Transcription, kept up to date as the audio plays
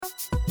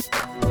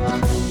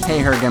Hey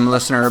Hergam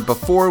listener,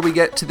 before we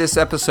get to this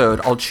episode,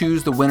 I'll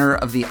choose the winner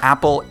of the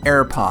Apple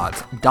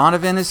AirPods.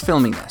 Donovan is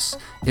filming this.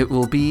 It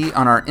will be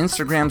on our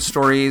Instagram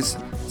stories,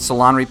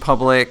 Salon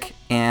Republic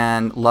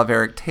and Love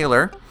Eric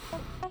Taylor.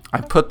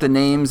 I put the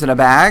names in a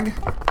bag.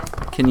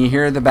 Can you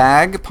hear the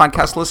bag,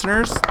 podcast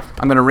listeners?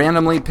 I'm going to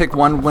randomly pick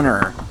one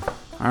winner.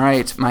 All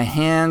right, my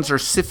hands are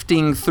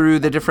sifting through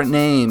the different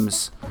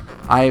names.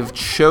 I've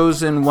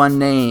chosen one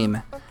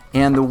name,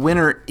 and the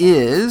winner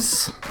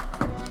is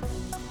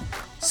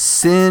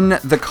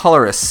Cyn the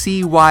Colorist,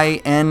 Cynn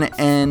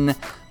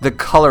the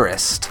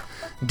Colorist.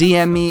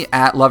 DM me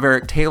at Love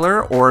Eric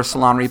Taylor or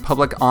Salon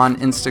Republic on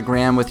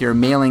Instagram with your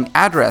mailing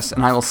address,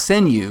 and I will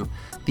send you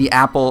the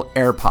Apple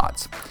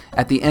AirPods.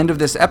 At the end of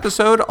this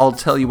episode, I'll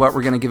tell you what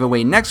we're going to give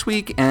away next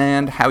week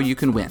and how you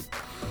can win.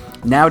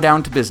 Now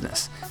down to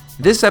business.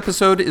 This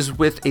episode is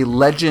with a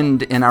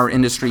legend in our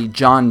industry,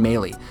 John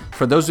Maly.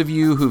 For those of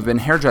you who've been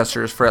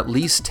hairdressers for at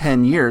least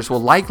 10 years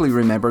will likely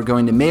remember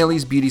going to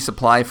Maly's Beauty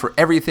Supply for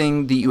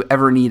everything that you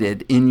ever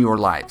needed in your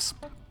lives.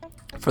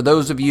 For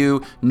those of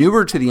you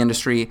newer to the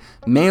industry,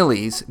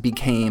 Malys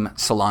became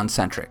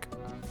SalonCentric.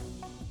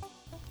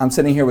 I'm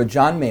sitting here with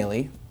John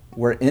Maly.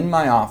 We're in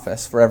my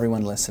office for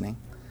everyone listening.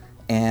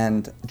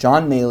 And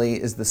John Maly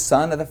is the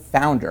son of the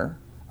founder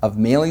of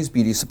Maly's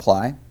Beauty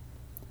Supply.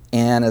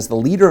 And as the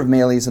leader of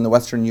Malys in the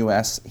Western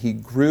U.S., he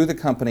grew the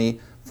company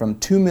from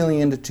 $2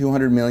 million to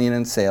 $200 million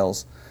in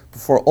sales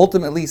before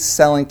ultimately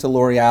selling to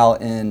L'Oreal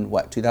in,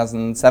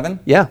 2007?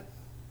 Yeah.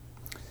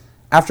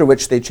 After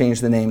which they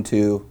changed the name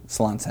to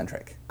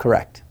SalonCentric.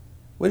 Correct.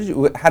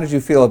 How did you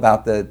feel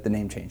about the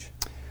name change?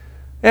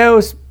 It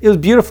was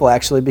beautiful,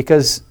 actually,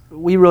 because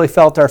we really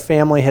felt our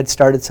family had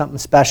started something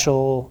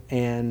special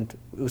and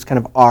it was kind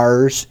of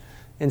ours.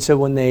 And so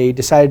when they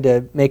decided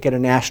to make it a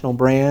national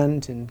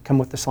brand and come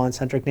with the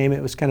SalonCentric name,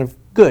 it was kind of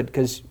good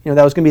because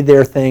that was going to be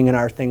their thing and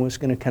our thing was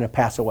going to kind of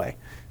pass away,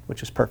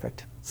 which was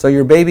perfect. So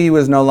your baby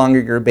was no longer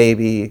your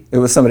baby, it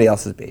was somebody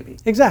else's baby.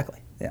 Exactly.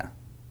 Yeah.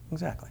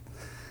 Exactly.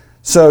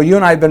 So you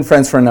and I have been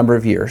friends for a number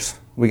of years.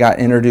 We got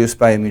introduced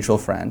by a mutual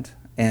friend.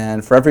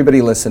 And for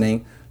everybody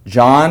listening,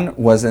 John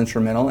was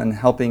instrumental in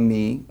helping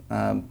me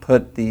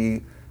put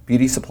the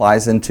beauty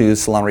supplies into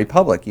Salon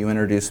Republic. You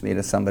introduced me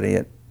to somebody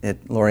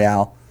at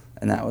L'Oreal.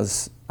 And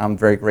I'm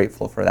very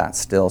grateful for that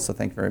still, so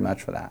thank you very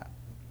much for that.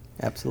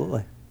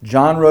 Absolutely.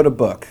 John wrote a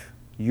book.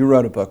 You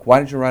wrote a book. Why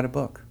did you write a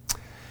book?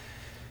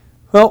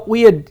 Well,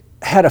 we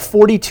had a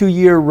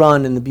 42-year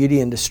run in the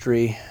beauty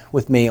industry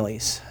with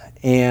Malys.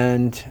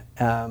 And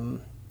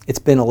it's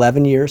been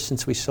 11 years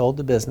since we sold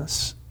the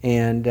business.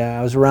 And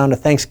I was around a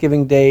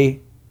Thanksgiving Day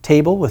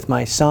table with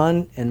my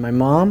son and my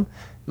mom.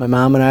 My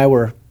mom and I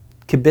were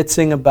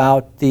kibitzing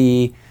about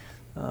the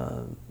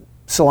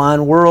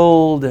salon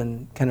world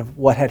and kind of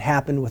what had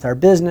happened with our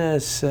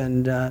business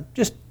and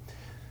just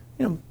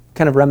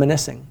kind of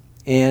reminiscing.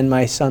 And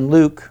my son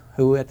Luke,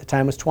 who at the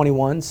time was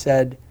 21,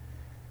 said,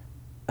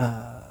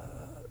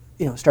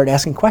 started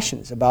asking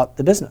questions about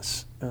the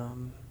business.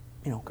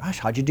 Gosh,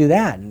 how'd you do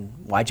that? And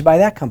why'd you buy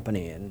that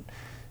company? And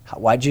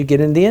why'd you get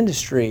into the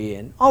industry?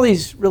 And all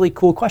these really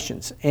cool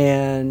questions.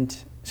 And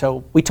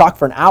so we talked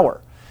for an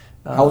hour.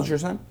 How old's your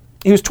son?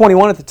 He was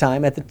 21 at the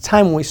time. At the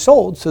time when we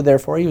sold, so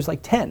therefore he was like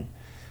 10.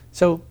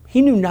 So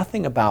he knew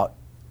nothing about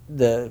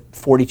the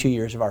 42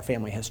 years of our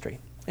family history.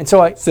 And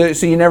so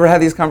you never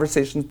had these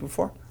conversations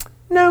before?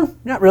 No,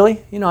 not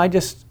really. I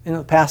just,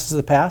 the past is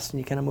the past and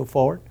you kind of move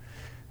forward.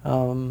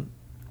 And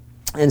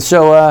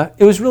so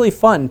it was really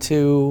fun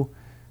to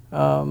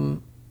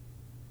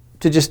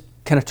just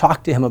kind of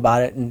talk to him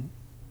about it and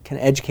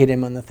kind of educate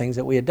him on the things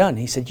that we had done.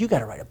 He said, you got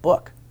to write a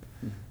book.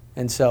 Mm-hmm.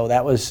 And so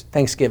that was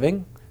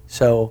Thanksgiving.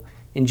 So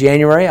in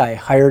January, I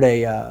hired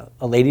a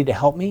lady to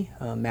help me,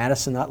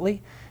 Madison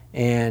Utley.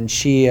 And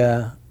she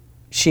and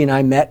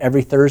I met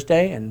every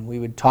Thursday, and we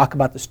would talk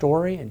about the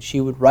story, and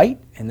she would write,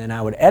 and then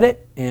I would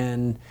edit,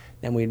 and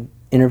then we'd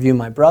interview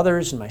my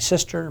brothers and my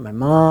sister and my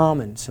mom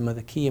and some of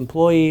the key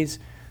employees.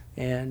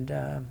 And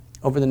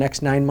over the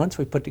next 9 months,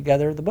 we put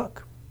together the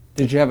book.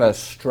 Did you have a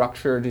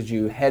structure? Did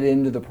you head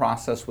into the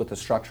process with a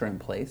structure in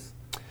place?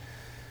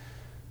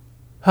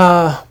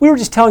 We were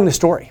just telling the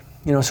story,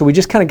 so we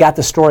just kind of got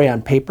the story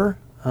on paper,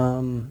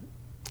 and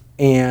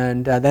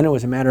then it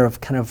was a matter of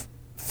kind of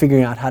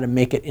figuring out how to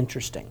make it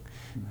interesting.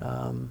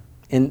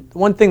 And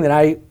one thing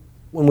that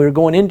when we were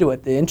going into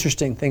it, the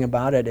interesting thing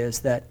about it is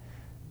that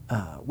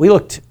we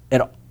looked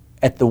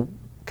at the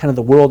kind of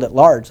the world at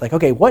large, like,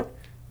 okay, what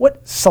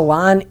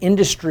salon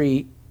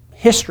industry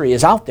history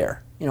is out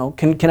there?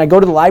 Can I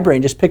go to the library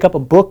and just pick up a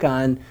book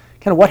on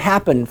kind of what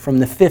happened from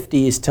the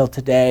 50s till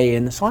today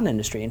in the salon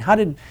industry, and how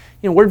did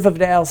where did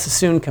Vidal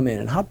Sassoon come in,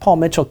 and how did Paul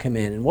Mitchell come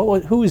in,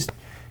 and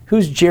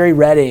who's Jerry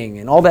Redding,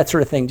 and all that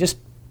sort of thing.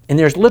 And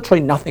there's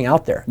literally nothing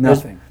out there.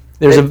 Nothing.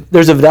 There's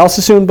a Vidal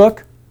Sassoon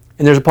book,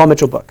 and there's a Paul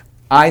Mitchell book.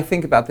 I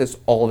think about this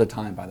all the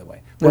time, by the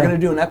way. We're going to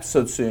do an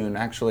episode soon,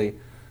 actually,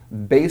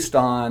 based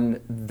on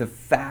the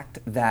fact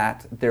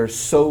that there's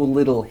so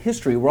little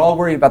history. We're all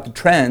worried about the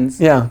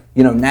trends, now,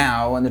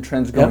 and the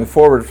trends going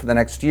forward for the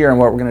next year and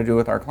what we're going to do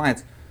with our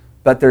clients.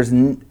 but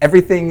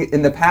everything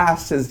in the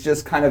past has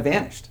just kind of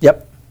vanished.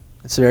 Yep,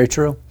 that's very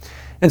true.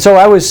 And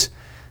so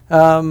so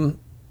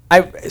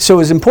it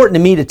was important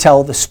to me to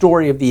tell the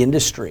story of the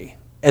industry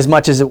as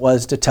much as it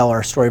was to tell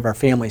our story of our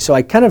family. So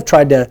I kind of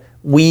tried to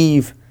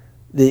weave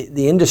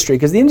the industry,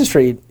 because the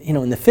industry,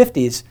 in the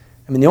 50s,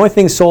 the only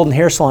thing sold in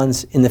hair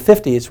salons in the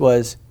 50s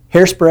was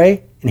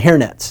hairspray and hair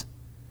nets,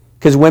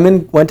 because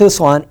women went to the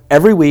salon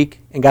every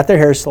week and got their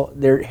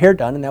hair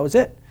done, and that was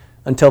it,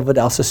 until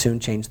Vidal Sassoon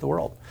changed the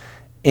world.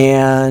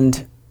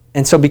 And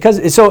so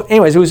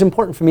anyways, it was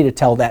important for me to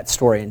tell that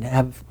story and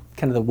have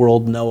kind of the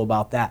world know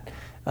about that,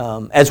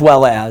 as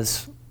well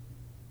as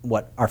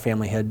what our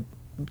family had,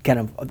 kind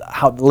of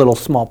how little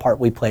small part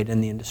we played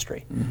in the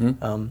industry.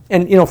 Mm-hmm.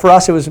 And for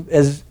us, it was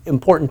as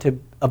important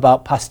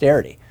about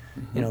posterity.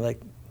 Mm-hmm. Like,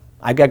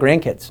 I've got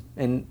grandkids,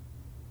 and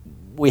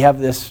we have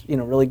this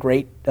really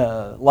great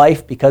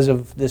life because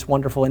of this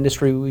wonderful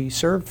industry we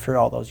served for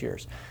all those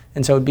years.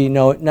 And so it'd be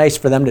nice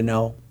for them to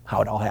know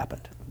how it all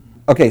happened.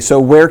 Okay, so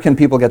where can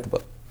people get the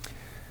book?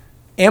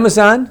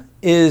 Amazon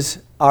is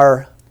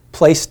our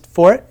place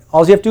for it.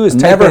 All you have to do is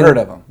type Never in. heard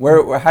of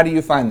them. How do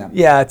you find them?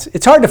 Yeah,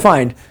 it's hard to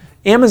find.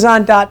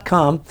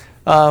 Amazon.com.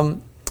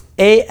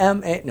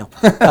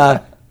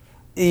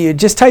 You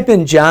just type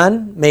in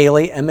John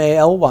Maly,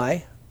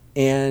 M-A-L-Y,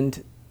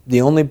 and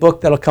the only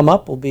book that'll come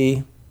up will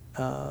be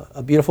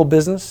A Beautiful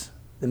Business,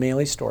 The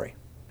Maly Story.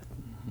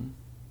 Mm-hmm.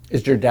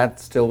 Is your dad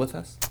still with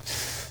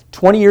us?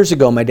 20 years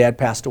ago, my dad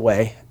passed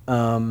away.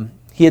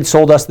 He had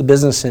sold us the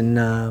business in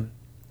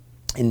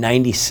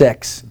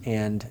 96,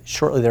 and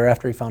shortly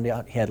thereafter he found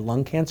out he had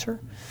lung cancer.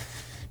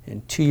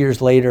 And 2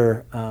 years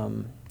later,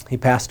 he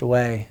passed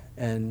away.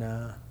 And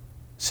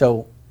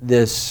so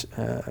this,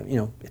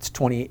 it's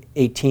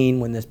 2018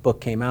 when this book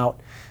came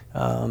out.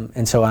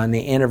 And so on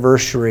the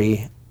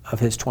anniversary of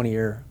his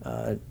 20-year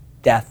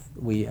death,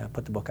 we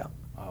put the book out.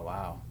 Oh,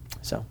 wow.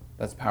 So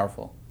that's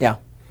powerful. Yeah.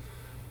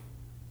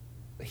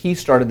 He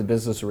started the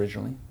business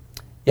originally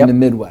Yep. in the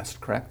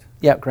Midwest, correct?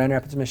 Yeah, Grand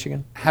Rapids,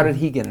 Michigan. How did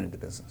he get into the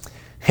business?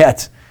 Yeah,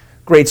 it's a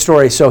great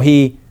story. So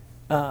he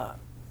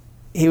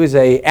was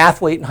an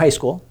athlete in high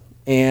school,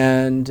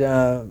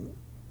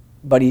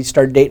 but he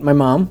started dating my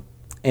mom,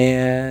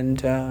 and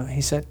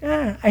he said,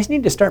 I just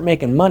need to start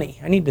making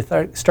money. I need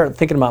to start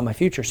thinking about my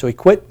future. So he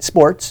quit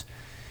sports,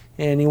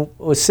 and he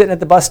was sitting at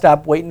the bus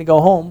stop waiting to go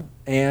home,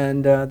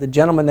 and the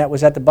gentleman that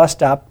was at the bus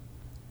stop,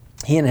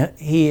 he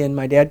and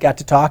my dad got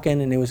to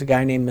talking, and it was a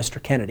guy named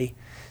Mr. Kennedy.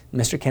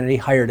 Mr. Kennedy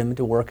hired him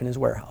to work in his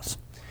warehouse.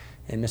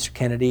 And Mr.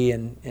 Kennedy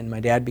and my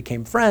dad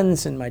became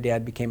friends, and my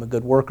dad became a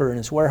good worker in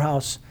his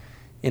warehouse.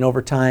 And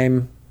over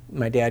time,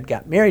 my dad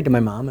got married to my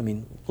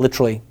mom.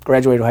 Literally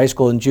graduated high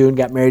school in June,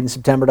 got married in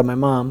September to my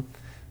mom.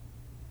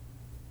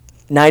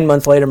 9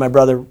 months later, my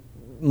brother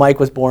Mike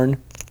was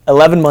born.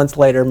 11 months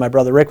later, my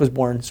brother Rick was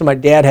born. So my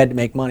dad had to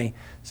make money.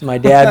 So my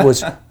dad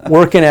was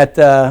working at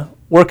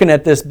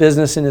this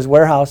business in his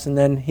warehouse, and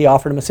then he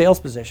offered him a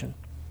sales position.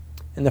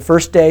 And the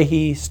first day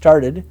he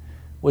started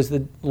was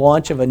the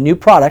launch of a new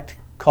product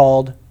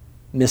called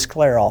Miss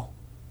Clairol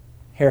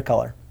hair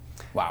color.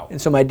 Wow. And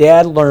so my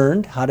dad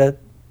learned how to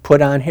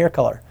put on hair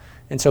color.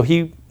 And so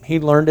he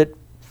learned it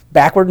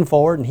backward and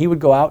forward, and he would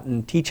go out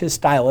and teach his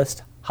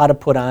stylist how to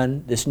put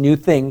on this new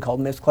thing called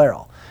Miss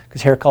Clairol,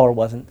 because hair color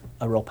wasn't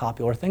a real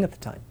popular thing at the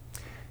time.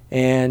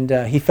 And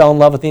he fell in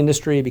love with the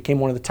industry. He became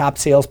one of the top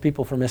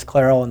salespeople for Miss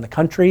Clairol in the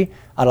country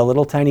out of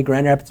little tiny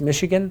Grand Rapids,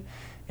 Michigan.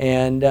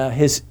 And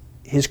his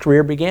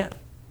career began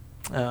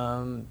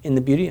in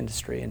the beauty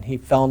industry, and he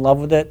fell in love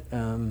with it.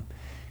 And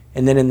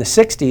then in the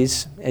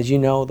 60s, as you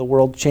know, the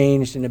world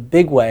changed in a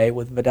big way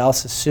with Vidal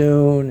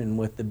Sassoon and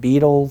with the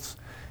Beatles.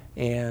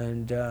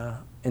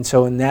 And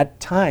so in that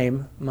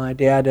time, my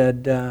dad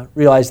had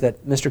realized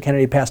that Mr.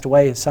 Kennedy passed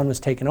away, his son was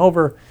taken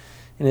over,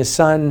 and his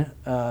son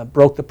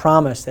broke the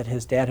promise that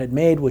his dad had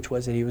made, which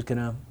was that he was going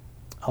to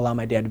allow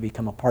my dad to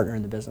become a partner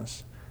in the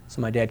business.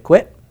 So my dad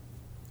quit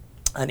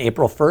on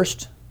April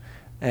 1st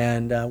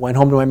and went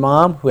home to my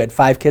mom, who had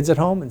 5 kids at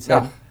home, and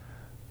said,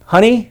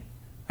 honey,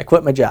 I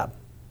quit my job.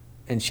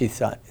 And she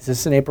thought, is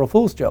this an April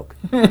Fool's joke?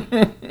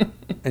 And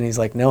he's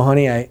like, no,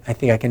 honey, I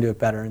think I can do it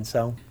better. And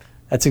so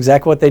that's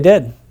exactly what they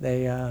did.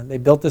 They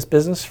built this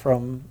business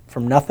from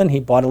nothing. He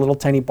bought a little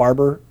tiny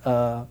barber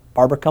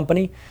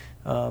company,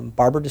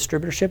 barber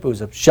distributorship. It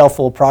was a shelf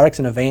full of products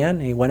in a van.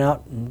 And he went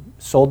out and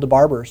sold to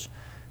barbers.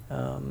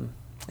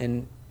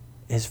 And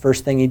his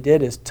first thing he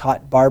did is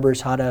taught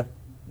barbers how to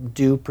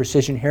do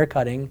precision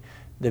haircutting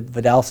the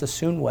Vidal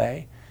Sassoon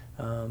way.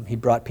 He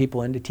brought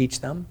people in to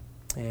teach them,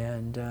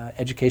 and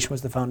education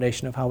was the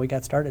foundation of how we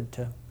got started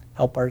to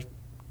help our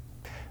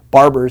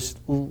barbers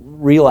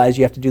realize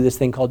you have to do this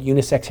thing called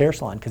unisex hair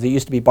salon, because it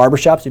used to be barber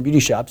shops and beauty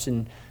shops,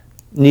 and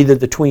neither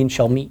the twain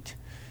shall meet.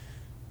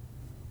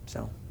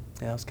 So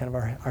that was kind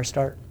of our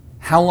start.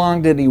 How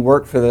long did he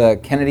work for the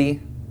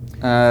Kennedy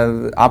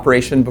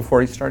operation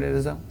before he started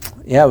his own?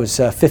 Yeah, it was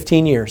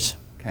 15 years.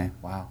 Okay,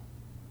 wow.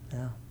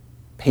 Yeah.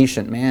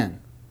 Patient man.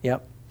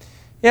 Yep.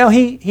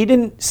 He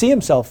didn't see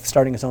himself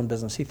starting his own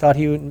business. He thought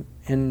he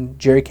and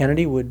Jerry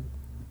Kennedy would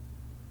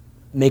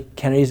make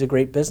Kennedy's a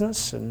great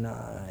business, and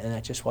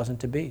that just wasn't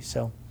to be.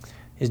 So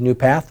his new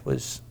path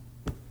was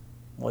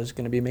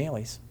going to be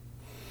Malys.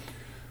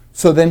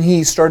 So then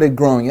he started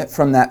growing it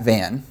from that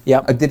van.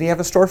 Yep. Did he have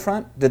a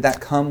storefront? Did that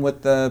come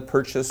with the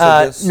purchase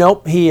of this?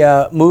 Nope. He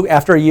moved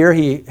after a year.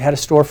 He had a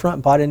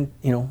storefront.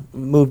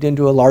 Moved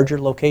into a larger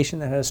location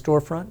that had a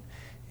storefront.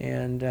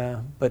 And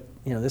but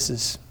this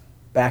is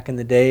back in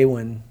the day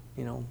when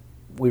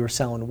we were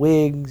selling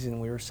wigs and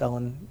we were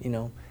selling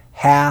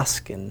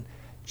Hask and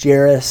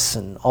Jerris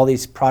and all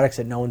these products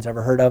that no one's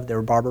ever heard of. They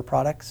were barber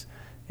products,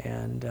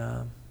 and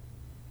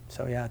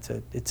so yeah,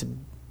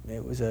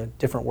 it was a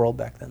different world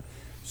back then.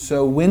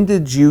 So when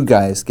did you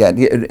guys get,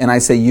 and I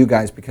say you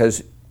guys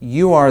because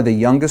you are the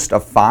youngest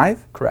of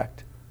 5?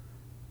 Correct.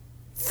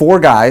 4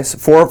 guys,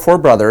 four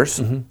brothers,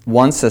 Mm-hmm.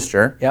 1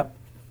 sister. Yep.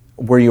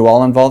 Were you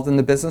all involved in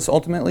the business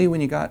ultimately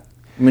when you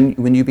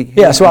became?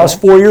 Yeah, so I was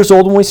 4 years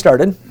old when we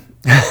started.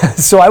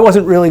 So I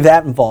wasn't really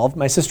that involved.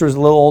 My sister was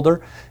a little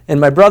older, and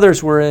my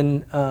brothers were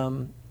in,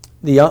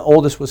 the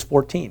oldest was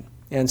 14.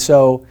 And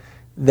so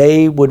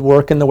they would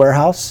work in the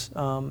warehouse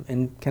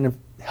and kind of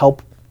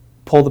help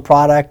pull the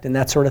product and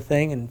that sort of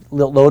thing, and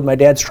load my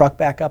dad's truck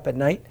back up at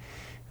night.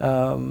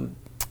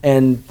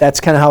 And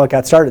that's kind of how it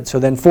got started. So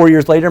then 4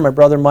 years later, my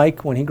brother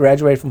Mike, when he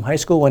graduated from high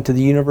school, went to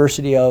the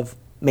University of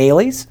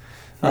Malys.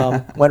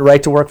 Went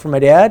right to work for my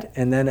dad,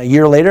 and then a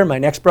year later, my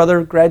next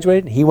brother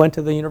graduated, and he went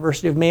to the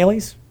University of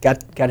Malys,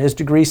 got his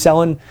degree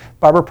selling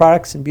barber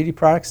products and beauty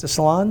products to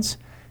salons,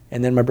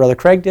 and then my brother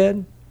Craig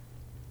did,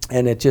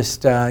 and it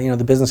just,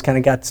 the business kind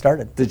of got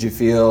started. Did you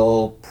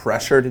feel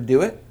pressure to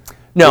do it?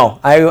 No,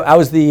 I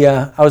was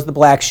the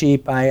black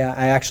sheep. I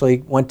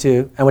actually went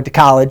to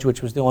college,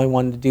 which was the only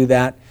one to do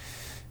that.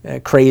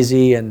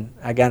 Crazy, and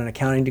I got an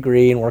accounting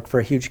degree and worked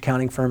for a huge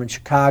accounting firm in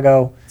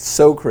Chicago.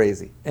 So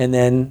crazy. And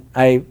then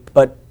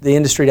but the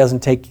industry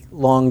doesn't take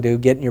long to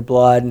get in your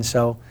blood, and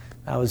so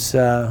I was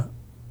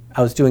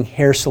doing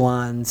hair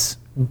salons,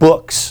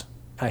 books.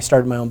 I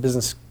started my own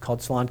business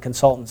called Salon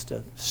Consultants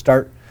to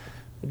start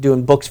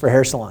doing books for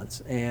hair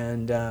salons.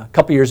 And a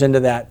couple years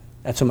into that,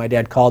 that's when my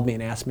dad called me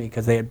and asked me,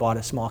 because they had bought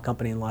a small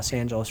company in Los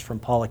Angeles from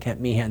Paula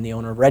Kent Meehan, the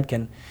owner of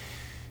Redken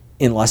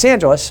in Los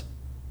Angeles.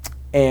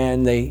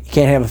 And you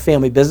can't have a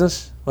family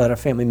business without a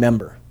family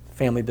member.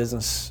 Family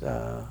business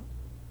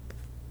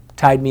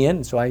tied me in,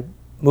 and so I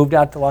moved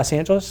out to Los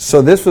Angeles.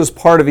 So this was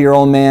part of your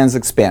old man's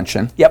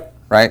expansion. Yep.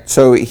 Right.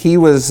 So he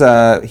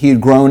had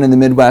grown in the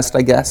Midwest,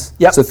 I guess,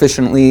 yep.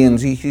 sufficiently, and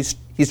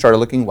he started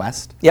looking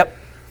west. Yep.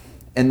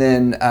 And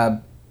then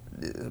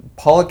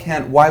Paula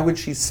Kent, why would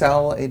she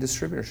sell a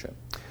distributorship?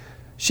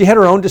 She had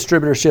her own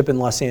distributorship in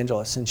Los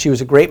Angeles, and she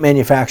was a great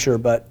manufacturer,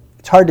 but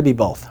it's hard to be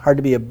both. Hard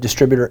to be a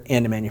distributor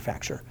and a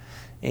manufacturer.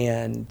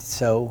 And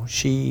so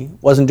she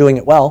wasn't doing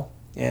it well,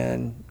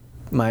 and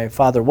my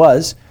father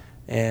was,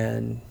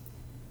 and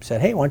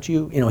said, hey, why don't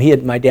you,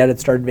 my dad had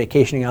started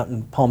vacationing out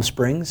in Palm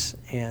Springs,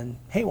 and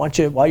hey, why don't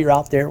you, while you're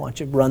out there, why don't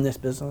you run this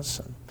business?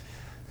 And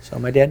so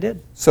my dad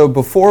did. So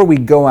before we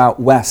go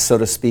out west, so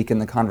to speak, in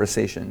the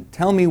conversation,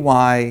 tell me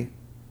why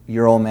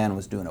your old man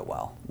was doing it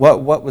well.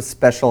 What was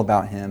special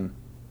about him?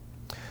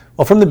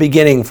 Well, from the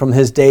beginning, from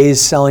his days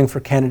selling for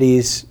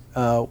Kennedy's,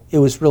 it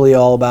was really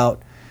all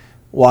about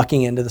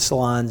walking into the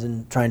salons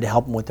and trying to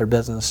help them with their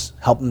business,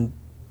 help them,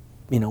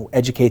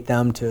 educate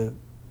them to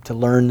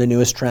learn the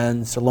newest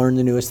trends, to learn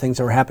the newest things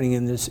that were happening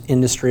in this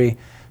industry.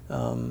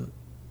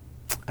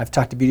 I've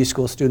talked to beauty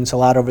school students a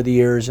lot over the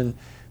years, and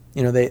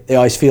they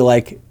always feel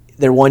like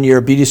their 1 year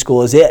of beauty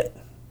school is it.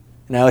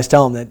 And I always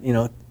tell them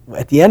that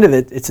at the end of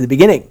it, it's the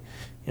beginning,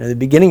 the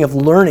beginning of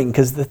learning,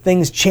 because the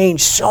things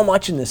change so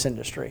much in this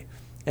industry.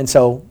 And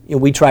so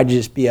we tried to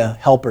just be a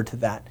helper to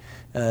that.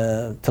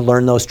 To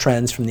learn those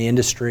trends from the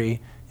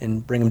industry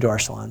and bring them to our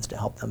salons to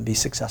help them be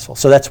successful.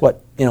 So that's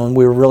what, and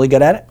we were really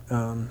good at it.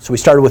 So we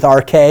started with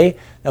RK. That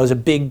was a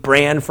big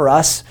brand for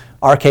us.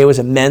 RK was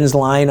a men's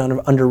line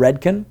under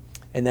Redken,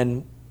 and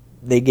then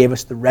they gave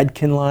us the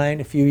Redken line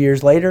a few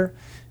years later.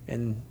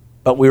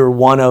 But we were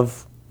one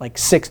of like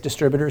 6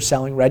 distributors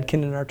selling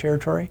Redken in our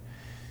territory.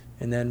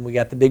 And then we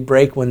got the big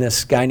break when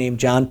this guy named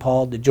John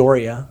Paul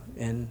DeGioia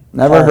and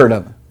heard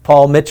of him.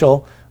 Paul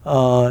Mitchell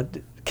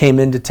came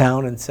into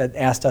town and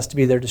asked us to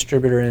be their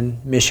distributor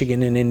in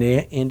Michigan and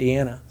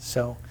Indiana.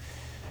 So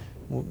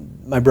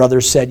my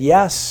brothers said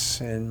yes,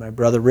 and my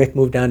brother Rick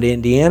moved down to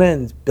Indiana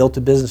and built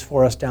a business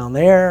for us down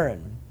there,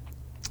 and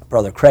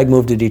brother Craig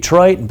moved to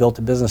Detroit and built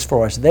a business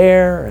for us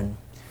there,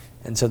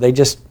 and so they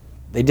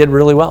did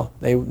really well.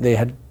 They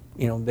had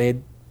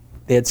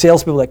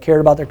salespeople that cared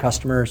about their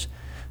customers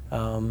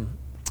and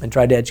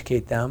tried to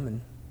educate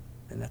them,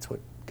 and that's what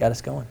got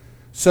us going.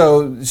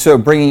 So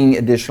bringing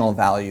additional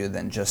value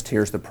than just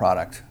here's the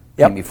product,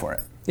 pay me for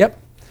it. Yep.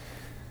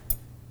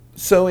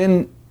 So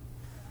in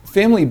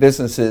family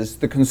businesses,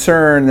 the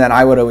concern that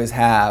I would always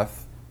have,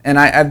 and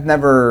I've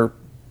never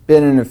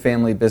been in a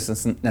family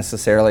business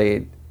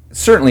necessarily,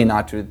 certainly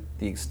not to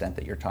the extent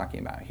that you're talking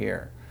about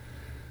here,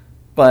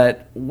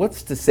 but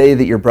what's to say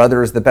that your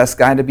brother is the best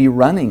guy to be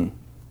running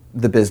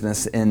the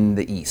business in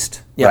the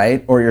East, Yep.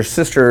 right? Or your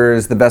sister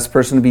is the best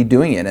person to be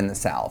doing it in the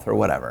South or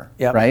whatever,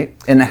 Yep. right?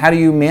 And how do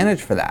you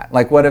manage for that?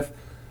 Like, what if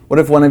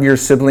one of your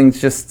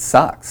siblings just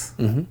sucks?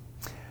 Mm-hmm.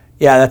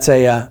 Yeah, that's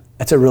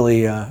a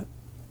really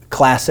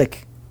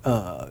classic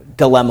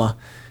dilemma.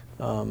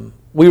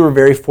 We were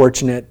very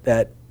fortunate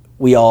that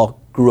we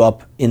all grew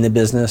up in the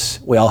business.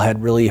 We all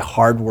had really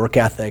hard work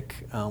ethic.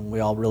 We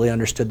all really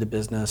understood the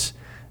business.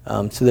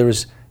 So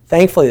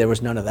thankfully, there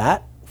was none of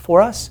that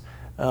for us.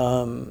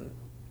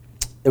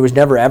 There was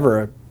never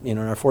ever, in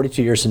our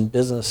 42 years in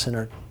business and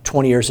our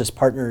 20 years as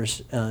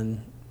partners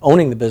and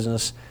owning the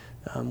business,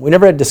 we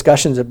never had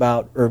discussions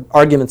about or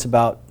arguments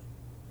about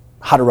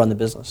how to run the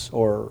business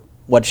or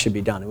what should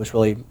be done. It was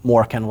really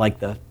more kind of like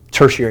the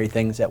tertiary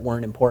things that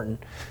weren't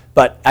important.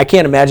 But I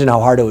can't imagine how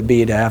hard it would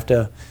be to have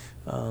to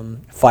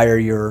fire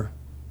your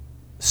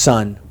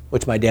son,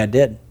 which my dad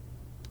did,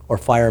 or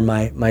fire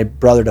my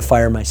brother to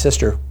fire my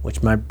sister,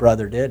 which my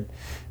brother did,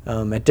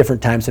 at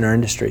different times in our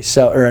industry,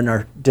 or in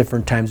our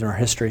different times in our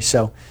history.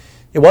 So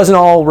it wasn't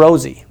all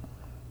rosy.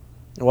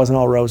 It wasn't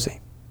all rosy.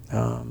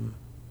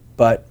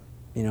 But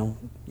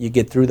you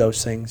get through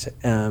those things,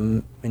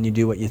 and you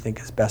do what you think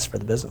is best for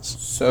the business.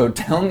 So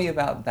tell me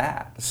about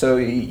that. So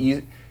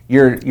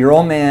your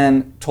old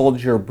man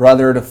told your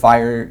brother to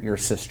fire your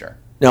sister.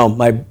 No,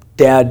 my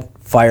dad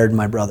fired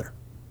my brother.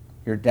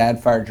 Your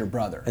dad fired your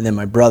brother. And then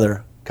my brother,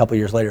 a couple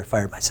years later,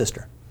 fired my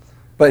sister.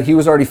 But he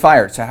was already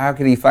fired, so how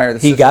could he fire the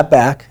sister? He got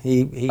back.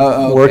 He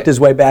worked his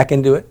way back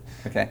into it.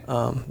 Okay.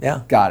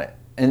 Yeah. Got it.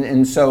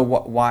 And so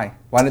why?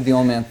 Why did the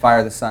old man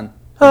fire the son?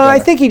 I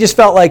think he just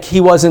felt like he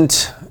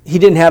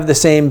didn't have the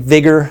same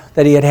vigor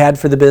that he had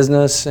for the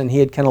business, and he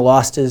had kind of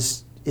lost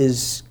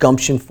his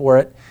gumption for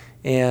it.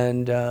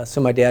 And so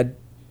my dad,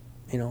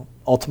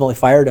 ultimately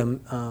fired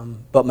him.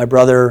 But my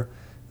brother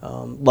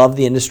loved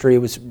the industry,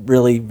 was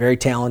really very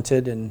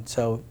talented, and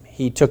so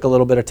he took a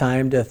little bit of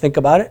time to think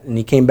about it, and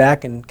he came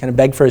back and kind of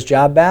begged for his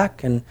job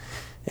back, and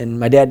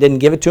my dad didn't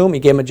give it to him. He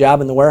gave him a job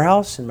in the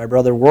warehouse, and my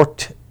brother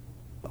worked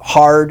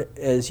hard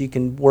as you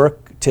can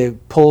work to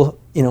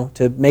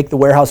to make the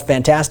warehouse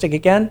fantastic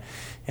again,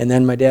 and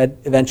then my dad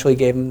eventually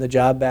gave him the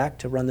job back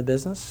to run the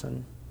business,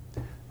 and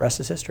the rest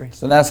is history.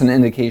 So that's an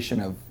indication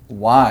of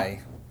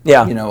why,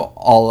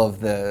 all of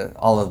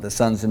the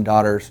sons and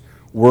daughters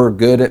were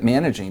good at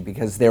managing,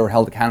 because they were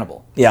held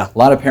accountable. Yeah. A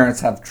lot of parents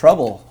have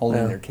trouble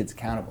holding their kids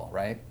accountable,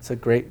 right? It's a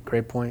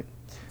great point.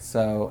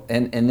 So,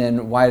 and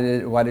then why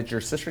did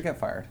your sister get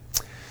fired?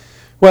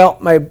 Well,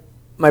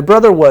 my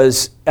brother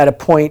was at a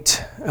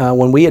point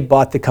when we had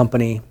bought the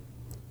company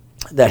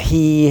that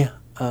he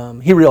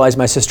realized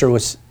my sister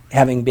was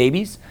having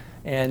babies,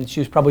 and she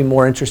was probably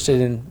more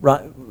interested in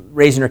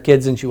raising her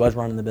kids than she was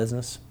running the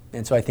business.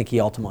 And so I think he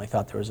ultimately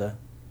thought there was a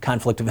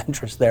conflict of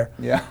interest there.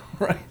 Yeah,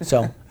 right.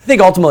 So I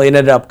think ultimately it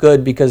ended up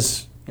good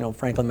because,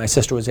 frankly, my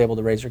sister was able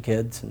to raise her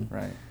kids. And,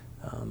 right.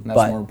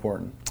 That's more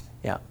important.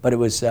 Yeah, but it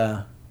was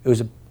a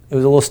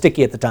little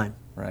sticky at the time.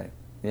 Right.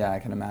 Yeah, I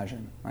can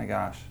imagine. My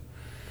gosh.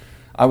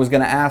 I was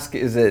going to ask,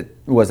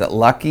 was it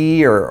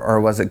lucky or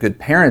was it good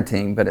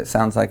parenting? But it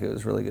sounds like it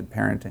was really good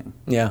parenting.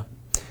 Yeah.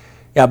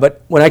 Yeah,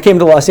 but when I came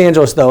to Los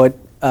Angeles, though,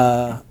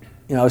 I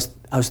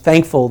was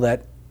thankful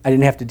that I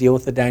didn't have to deal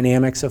with the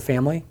dynamics of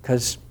family,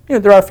 because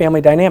there are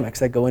family dynamics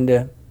that go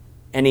into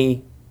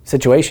any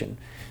situation.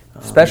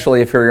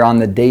 Especially if you're on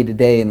the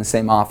day-to-day in the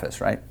same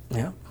office, right?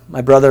 Yeah.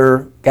 My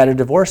brother got a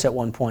divorce at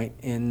one point.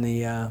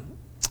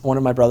 One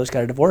of my brothers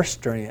got a divorce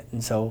during it.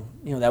 And so,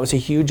 that was a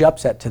huge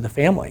upset to the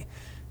family.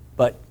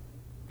 But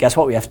guess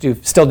what? We have to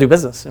still do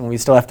business, and we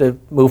still have to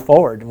move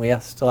forward, and we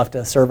still have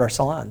to serve our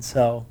salon.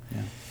 So,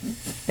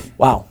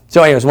 wow.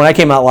 So anyways, when I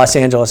came out of Los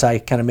Angeles, I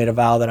kind of made a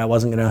vow that I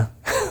wasn't going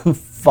to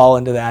fall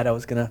into that. I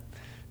wasn't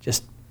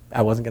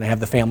going to have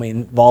the family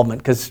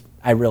involvement, because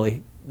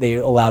they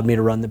allowed me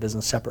to run the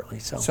business separately.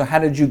 So how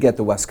did you get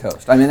the West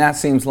Coast? I mean, that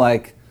seems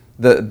like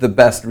the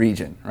best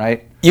region,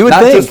 right? You would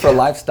think. Not just for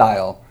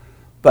lifestyle,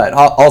 but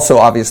also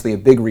obviously a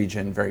big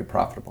region, very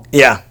profitable.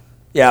 Yeah.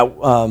 Yeah.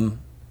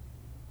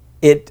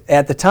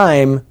 At the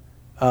time,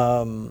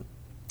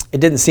 it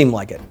didn't seem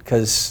like it,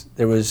 because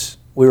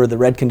we were the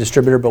Redken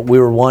distributor, but we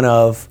were one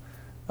of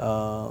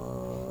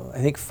I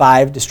think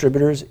 5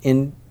 distributors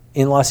in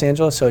Los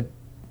Angeles, so it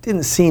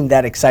didn't seem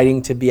that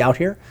exciting to be out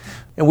here.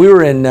 And we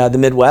were in the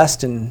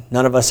Midwest, and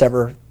none of us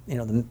ever,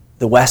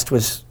 the West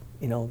was,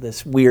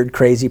 this weird,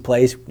 crazy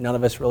place. None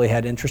of us really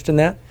had interest in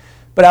that.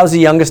 But I was the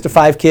youngest of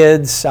 5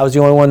 kids. I was the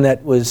only one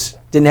that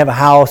didn't have a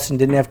house and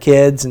didn't have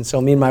kids, and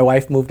so me and my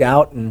wife moved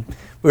out, and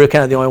we were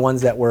kind of the only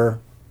ones that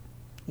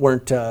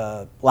weren't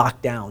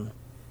locked down.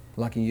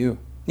 Lucky you.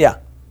 Yeah,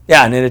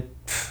 yeah, and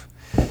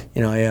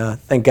I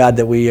thank God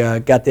that we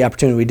got the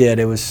opportunity we did.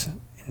 It was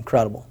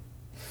incredible.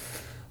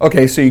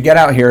 Okay, so you get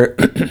out here,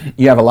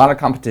 you have a lot of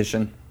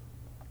competition,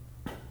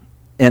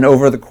 and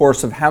over the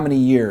course of how many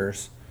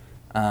years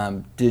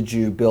did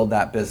you build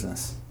that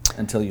business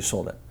until you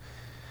sold it?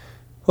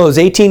 Well, it was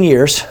 18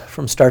 years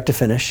from start to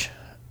finish.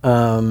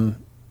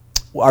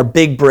 Our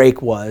big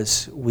break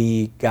was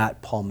we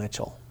got Paul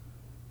Mitchell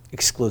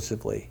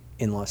exclusively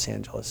in Los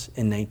Angeles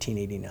in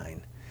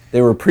 1989.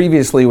 They were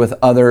previously with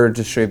other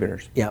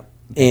distributors. Yeah,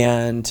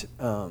 and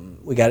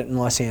we got it in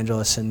Los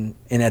Angeles, and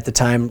at the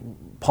time,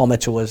 Paul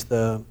Mitchell was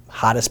the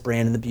hottest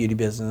brand in the beauty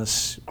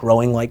business,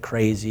 growing like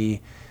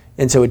crazy,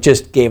 and so it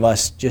just gave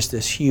us just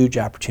this huge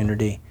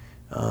opportunity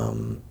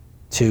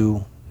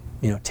to,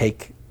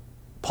 take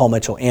Paul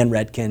Mitchell and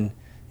Redken.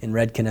 And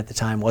Redken at the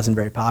time wasn't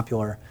very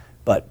popular,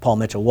 but Paul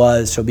Mitchell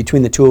was. So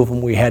between the two of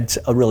them, we had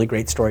a really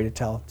great story to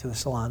tell to the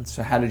salons.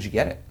 So how did you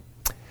get it?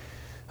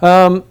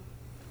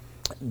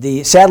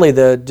 Sadly,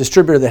 the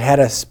distributor that had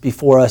us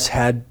before us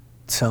had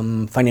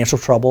some financial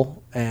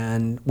trouble,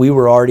 and we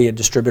were already a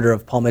distributor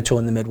of Paul Mitchell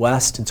in the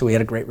Midwest, and so we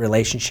had a great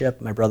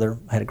relationship. My brother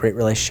had a great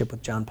relationship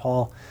with John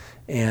Paul,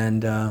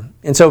 and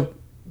so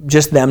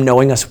just them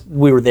knowing us,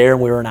 we were there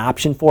and we were an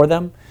option for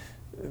them.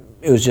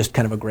 It was just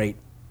kind of a great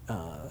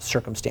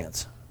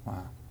circumstance.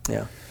 Wow.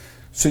 Yeah.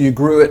 So you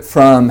grew it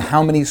from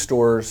how many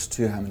stores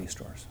to how many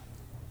stores?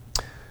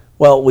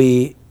 Well,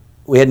 we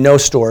had no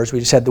stores. We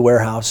just had the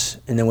warehouse,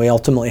 and then we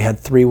ultimately had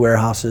 3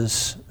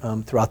 warehouses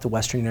throughout the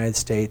Western United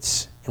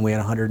States, and we had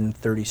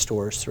 130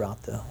 stores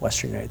throughout the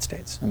Western United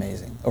States.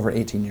 Amazing. Over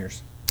 18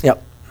 years. Yep.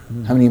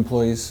 Mm-hmm. How many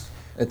employees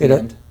at the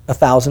end?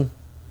 1,000.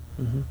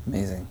 Mm-hmm.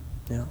 Amazing.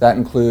 Yeah. That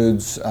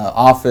includes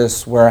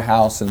office,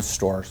 warehouse, and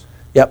stores.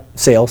 Yep.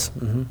 Sales,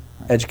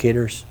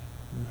 educators.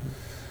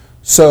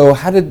 So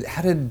how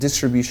did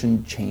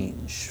distribution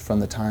change from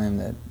the time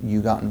that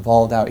you got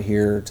involved out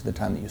here to the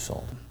time that you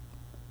sold?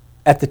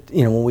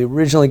 When we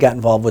originally got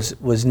involved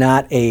was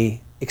not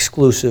a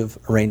exclusive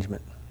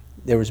arrangement.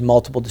 There was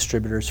multiple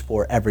distributors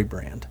for every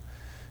brand.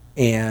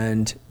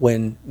 And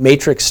when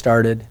Matrix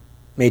started,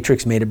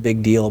 Matrix made a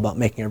big deal about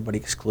making everybody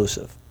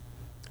exclusive.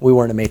 We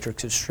weren't a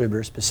Matrix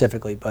distributor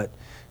specifically, but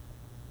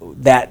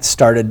that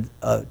started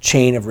a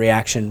chain of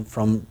reaction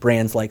from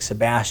brands like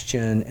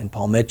Sebastian and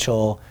Paul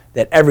Mitchell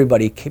that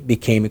everybody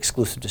became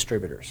exclusive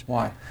distributors.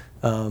 Why?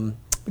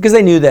 Because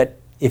they knew that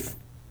if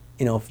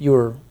you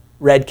were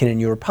Redken and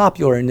you were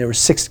popular and there were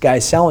 6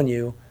 guys selling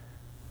you,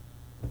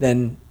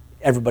 then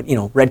everybody,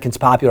 Redken's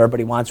popular,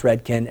 everybody wants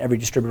Redken, every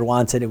distributor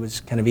wants it, it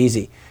was kind of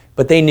easy.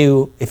 But they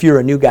knew if you're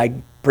a new guy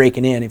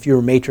breaking in, if you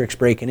were Matrix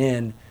breaking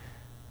in,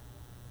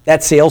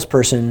 that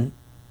salesperson,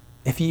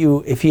 if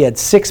he had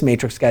 6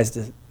 Matrix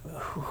guys,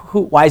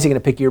 why is he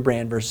going to pick your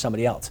brand versus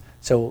somebody else?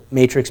 So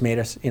Matrix made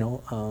us,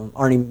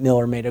 Arnie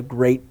Miller made a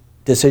great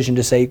decision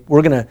to say,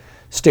 we're going to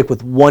stick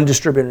with one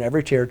distributor in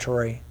every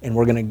territory, and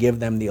we're going to give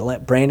them the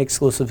brand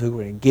exclusive. We're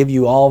going to give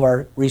you all of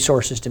our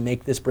resources to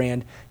make this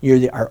brand.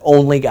 You're our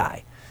only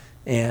guy.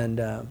 And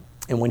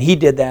when he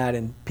did that,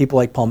 and people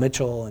like Paul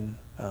Mitchell and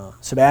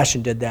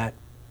Sebastian did that,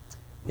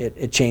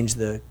 it changed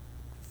the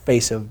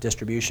face of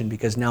distribution,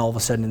 because now all of a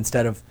sudden,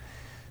 instead of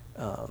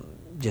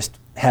just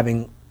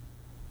having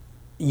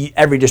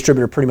every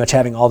distributor pretty much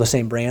having all the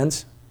same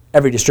brands,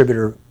 every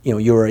distributor,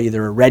 you were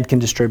either a Redken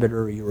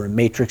distributor or you were a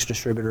Matrix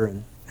distributor,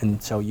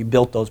 and so you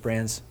built those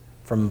brands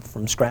from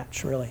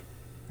scratch, really.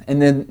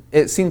 And then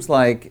it seems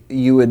like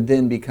you would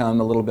then become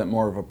a little bit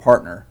more of a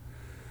partner,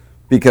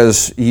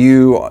 because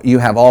you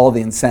have all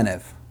the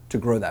incentive to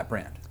grow that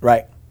brand.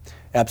 Right,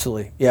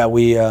 absolutely. Yeah,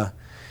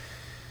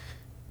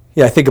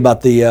 I think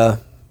about the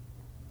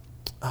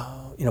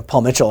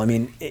Paul Mitchell. I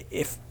mean,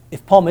 if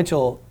Paul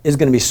Mitchell is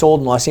going to be sold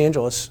in Los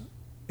Angeles,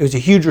 it was a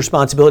huge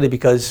responsibility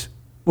because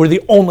we're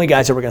the only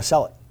guys that were going to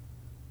sell it.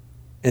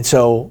 And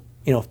so,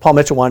 if Paul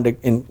Mitchell wanted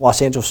to, in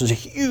Los Angeles is a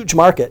huge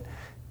market,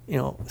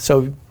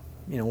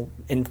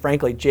 and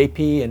frankly,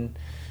 JP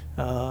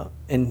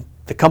and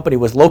the company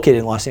was located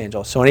in Los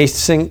Angeles. So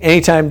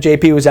anytime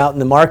JP was out in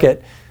the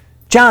market,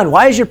 John,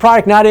 why is your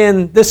product not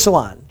in this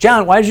salon?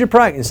 John, why is your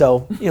product? And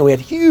so, we had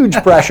huge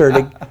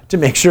pressure to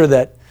make sure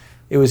that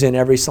it was in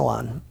every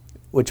salon,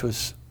 which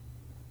was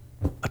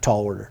a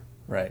tall order.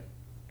 Right.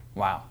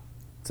 Wow.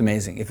 It's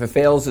amazing. If it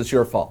fails, it's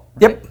your fault.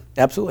 Right? Yep,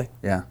 absolutely.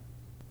 Yeah.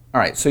 All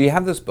right. So you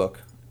have this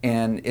book,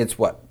 and it's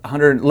what,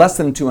 less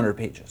than 200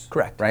 pages.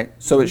 Correct. Right.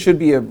 So it should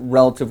be a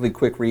relatively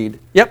quick read.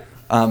 Yep.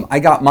 I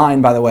got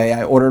mine, by the way.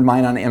 I ordered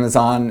mine on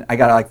Amazon. I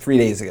got it like 3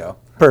 days ago.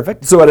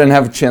 Perfect. So I didn't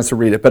have a chance to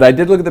read it, but I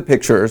did look at the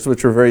pictures,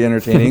 which were very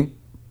entertaining,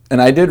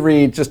 and I did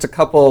read just a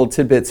couple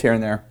tidbits here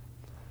and there.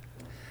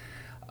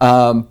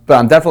 But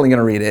I'm definitely going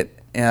to read it,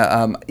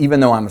 even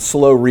though I'm a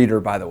slow reader,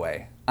 by the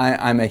way.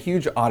 I'm a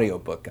huge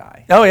audiobook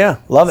guy. Oh yeah,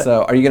 love it.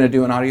 So are you going to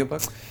do an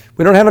audiobook?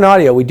 We don't have an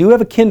audio. We do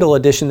have a Kindle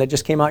edition that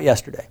just came out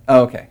yesterday.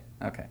 Oh, okay.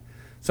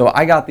 So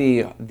I got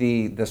the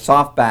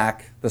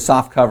softback, the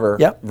soft cover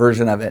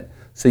version of it,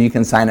 so you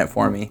can sign it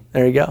for me.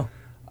 There you go.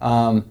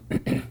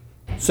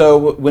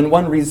 So when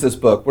one reads this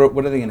book,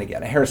 what are they going to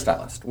get? A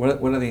hairstylist. What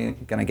are they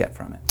going to get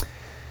from it?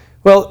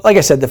 Well, like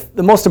I said,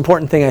 the most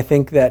important thing I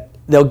think that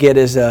they'll get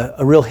is a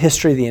real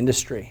history of the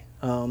industry.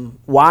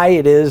 Why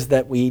it is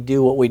that we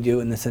do what we do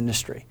in this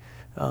industry.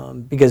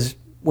 Because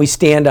we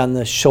stand on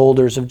the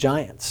shoulders of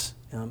giants.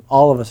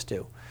 All of us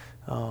do.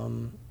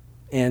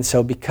 And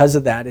so because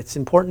of that, it's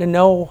important to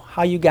know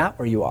how you got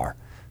where you are.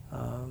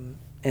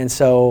 And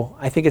so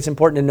I think it's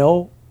important to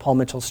know Paul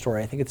Mitchell's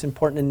story. I think it's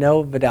important to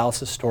know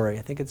Vidalis' story.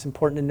 I think it's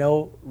important to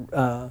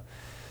know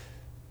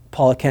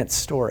Paula Kent's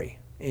story.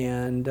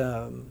 And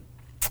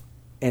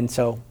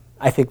so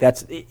I think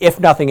that's,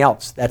 if nothing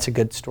else, that's a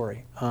good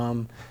story.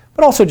 But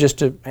also I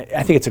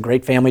think it's a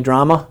great family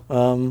drama.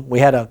 We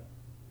had a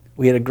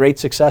great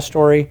success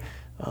story.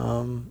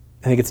 I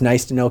think it's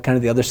nice to know kind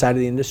of the other side of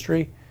the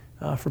industry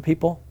for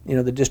people,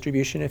 the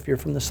distribution if you're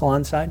from the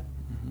salon side.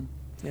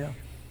 Mm-hmm. Yeah.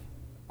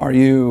 Are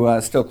you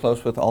still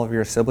close with all of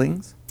your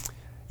siblings?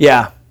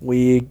 Yeah,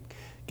 we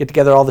get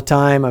together all the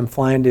time. I'm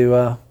flying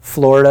to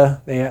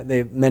Florida.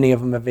 Many of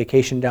them have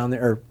vacationed down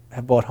there or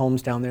have bought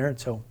homes down there, and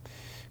so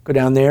go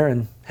down there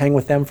and hang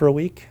with them for a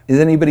week.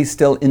 Is anybody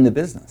still in the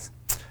business?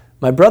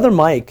 My brother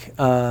Mike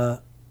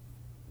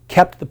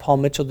kept the Paul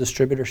Mitchell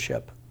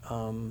distributorship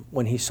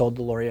when he sold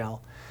to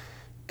L'Oreal,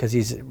 because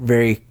he's a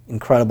very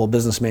incredible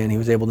businessman. He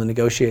was able to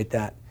negotiate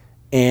that.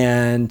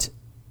 And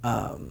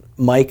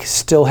Mike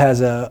still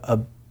has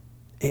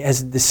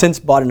has since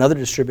bought another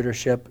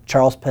distributorship,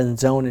 Charles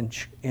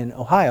Penzone in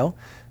Ohio.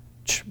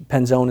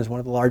 Penzone is one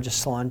of the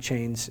largest salon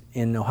chains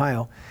in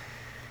Ohio.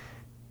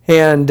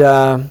 And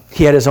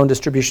he had his own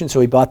distribution, so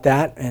he bought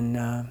that,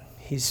 and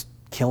he's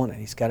killing it.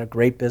 He's got a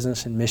great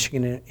business in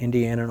Michigan,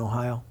 Indiana, and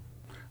Ohio.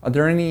 Are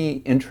there any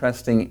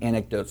interesting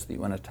anecdotes that you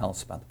want to tell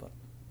us about the book?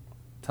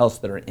 Tell us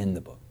that are in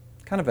the book.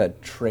 Kind of a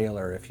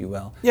trailer, if you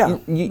will. Yeah.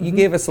 You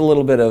gave us a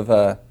little bit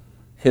of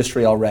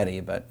history already,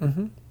 but...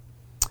 Mm-hmm.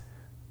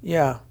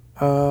 Yeah.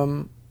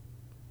 One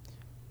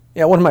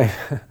of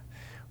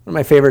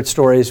my favorite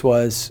stories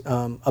was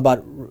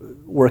about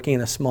working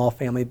in a small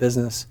family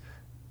business.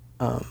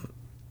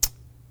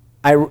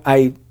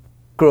 I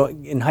grew up,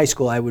 in high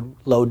school, I would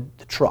load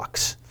the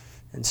trucks,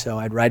 and so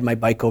I'd ride my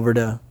bike over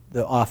to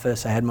the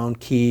office. I had my own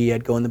key.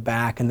 I'd go in the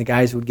back, and the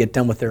guys would get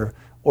done with their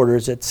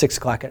orders at 6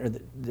 o'clock, or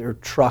their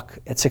truck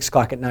at 6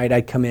 o'clock at night.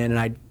 I'd come in and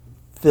I'd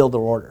fill their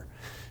order.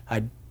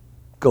 I'd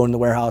go in the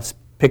warehouse,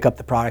 pick up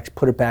the products,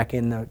 put it back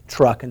in the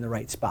truck in the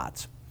right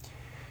spots.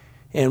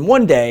 And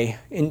one day,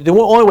 and the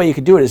only way you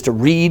could do it is to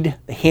read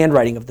the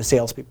handwriting of the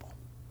salespeople.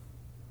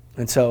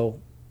 And so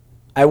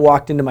I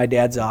walked into my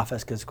dad's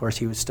office, because of course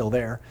he was still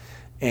there,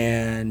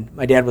 and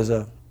my dad was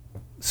a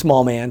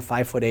small man,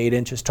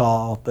 5'8"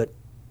 tall, but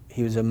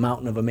he was a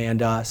mountain of a man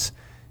to us.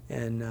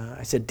 And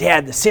I said,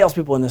 "Dad, the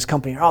salespeople in this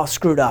company are all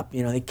screwed up.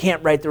 They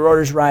can't write their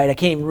orders right. I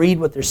can't even read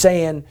what they're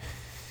saying."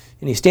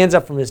 And he stands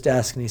up from his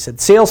desk and he said,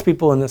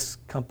 "Salespeople in this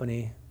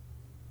company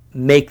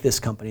make this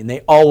company, and they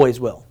always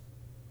will."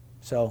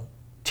 So,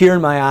 tear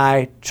in my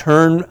eye,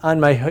 turn on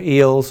my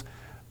heels,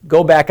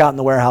 go back out in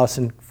the warehouse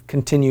and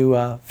continue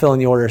filling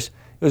the orders.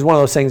 It was one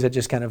of those things that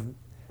just kind of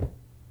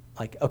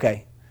like,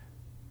 okay,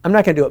 I'm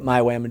not going to do it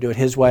my way. I'm going to do it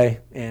his way.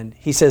 And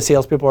he says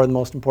salespeople are the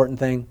most important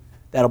thing.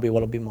 That'll be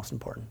what'll be most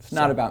important. It's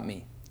not about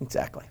me.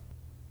 Exactly.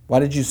 Why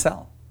did you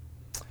sell?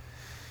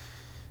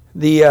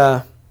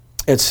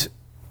 It's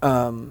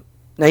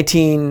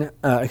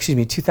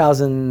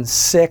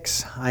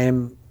 2006. I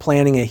am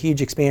planning a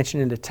huge expansion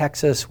into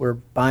Texas. We're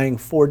buying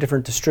 4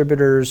 different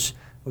distributors.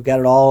 We've got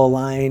it all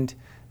aligned.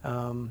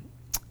 And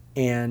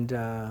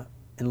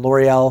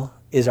L'Oreal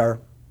is our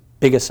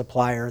biggest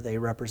supplier. They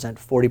represent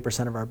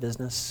 40% of our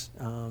business.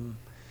 And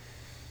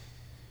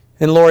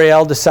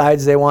L'Oreal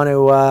decides they want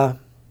to,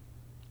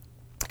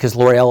 because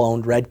L'Oreal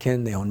owned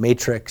Redken, they owned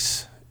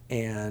Matrix,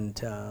 and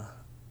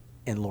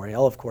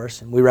L'Oreal, of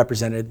course, and we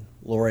represented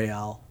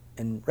L'Oreal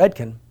and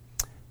Redken.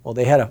 Well,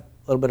 they had a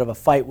little bit of a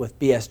fight with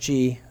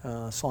BSG,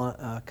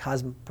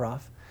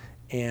 Cosmoprof,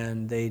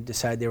 and they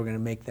decided they were going to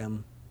make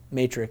them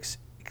Matrix,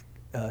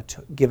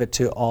 to give it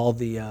to all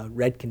the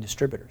Redken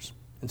distributors.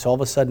 And so all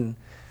of a sudden,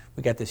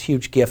 we got this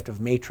huge gift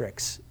of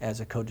Matrix as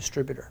a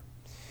co-distributor.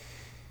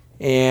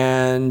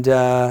 And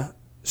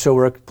so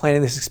we're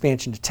planning this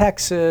expansion to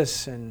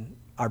Texas, and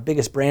our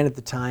biggest brand at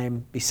the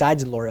time,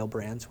 besides the L'Oreal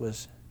brands,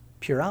 was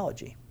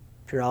Pureology.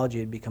 Pureology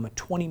had become a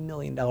 $20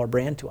 million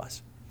brand to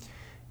us.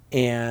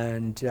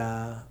 And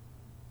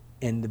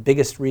the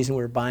biggest reason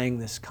we were buying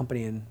this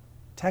company in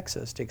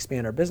Texas to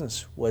expand our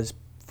business was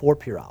for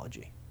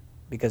Pureology,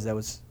 because that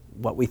was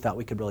what we thought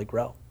we could really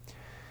grow.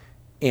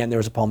 And there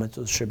was a Paul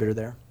Mitchell distributor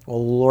there.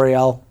 Well,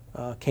 L'Oreal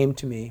came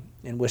to me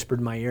and whispered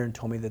in my ear and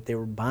told me that they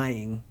were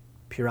buying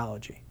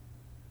Pureology.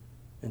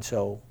 And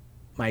so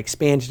my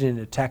expansion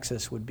into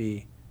Texas would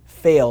be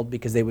failed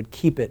because they would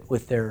keep it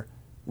with their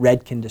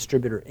Redken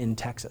distributor in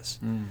Texas.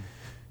 Mm.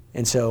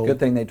 And so good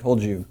thing they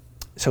told you.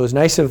 So it was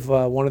nice of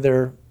one of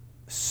their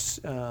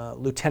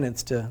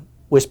lieutenants to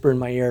whisper in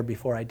my ear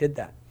before I did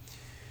that.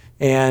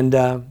 And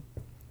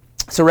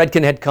so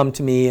Redken had come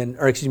to me,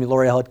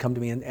 L'Oreal had come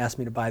to me and asked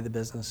me to buy the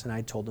business, and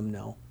I told them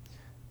no.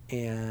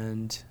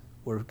 And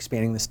we're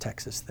expanding this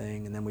Texas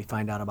thing, and then we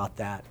find out about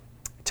that.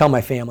 I tell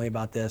my family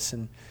about this,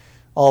 and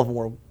all of them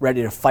were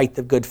ready to fight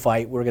the good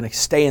fight. We're going to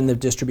stay in the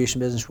distribution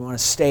business. We want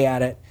to stay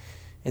at it.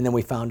 And then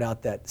we found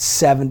out that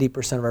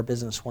 70% of our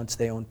business, once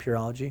they owned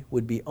Pureology,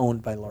 would be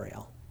owned by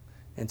L'Oreal.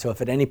 And so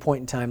if at any point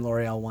in time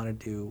L'Oreal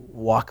wanted to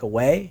walk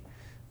away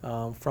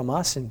from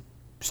us and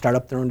start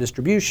up their own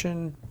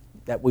distribution,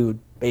 that we would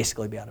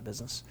basically be out of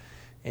business.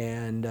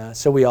 And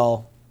so we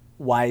all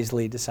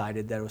wisely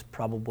decided that it was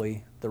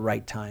probably the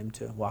right time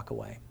to walk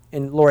away.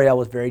 And L'Oreal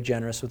was very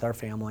generous with our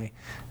family,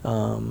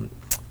 and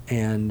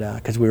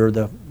because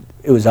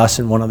it was us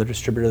and one other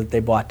distributor that they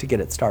bought to get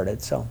it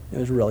started. So it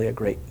was really a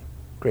great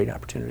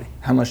opportunity.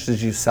 How much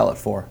did you sell it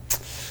for?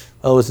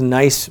 Well, it was a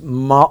nice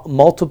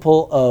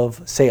multiple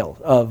of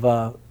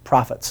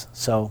profits.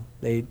 So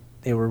they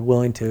were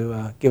willing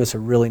to give us a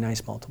really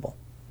nice multiple.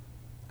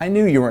 I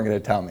knew you weren't going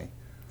to tell me.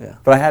 Yeah.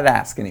 But I had to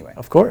ask anyway.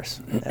 Of course,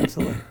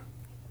 absolutely.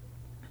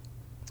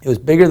 It was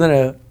bigger than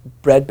a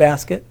bread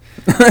basket,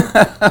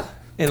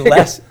 and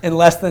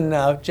less than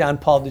John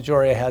Paul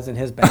DeJoria has in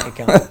his bank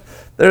account.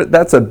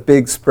 That's a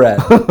big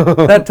spread.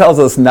 That tells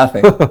us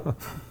nothing.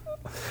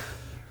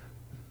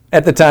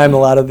 At the time, a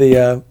lot of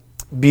the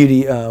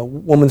beauty,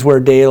 Woman's Wear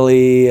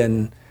Daily,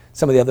 and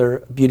some of the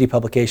other beauty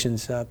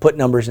publications put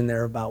numbers in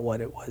there about what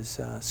it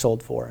was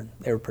sold for, and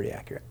they were pretty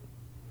accurate.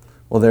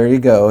 Well, there you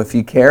go. If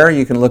you care,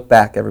 you can look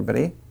back,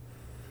 everybody.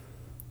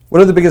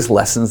 What are the biggest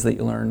lessons that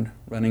you learned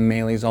running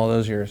Malys all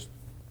those years?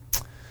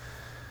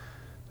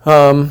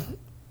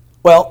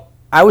 Well,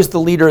 I was the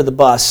leader of the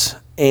bus,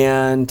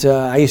 and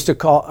I used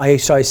to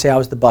always say I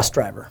was the bus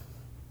driver.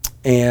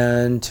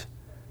 And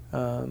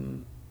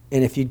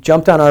if you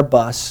jumped on our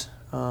bus,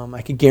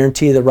 I could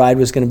guarantee the ride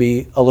was going to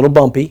be a little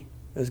bumpy.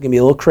 It was going to be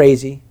a little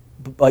crazy,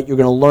 but you're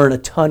going to learn a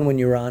ton when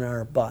you're on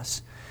our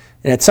bus.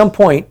 And at some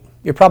point,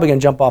 you're probably going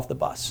to jump off the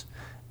bus.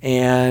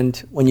 And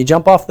when you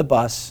jump off the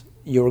bus,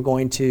 you're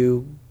going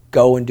to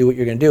go and do what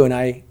you're going to do. And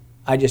I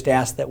just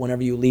ask that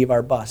whenever you leave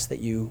our bus, that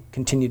you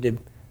continue to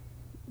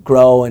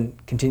grow and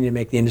continue to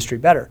make the industry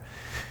better.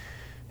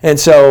 And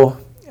so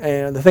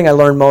the thing I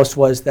learned most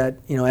was that,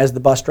 as the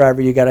bus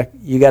driver, you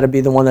gotta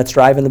be the one that's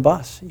driving the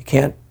bus. You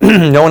can't.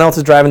 No one else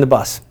is driving the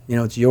bus.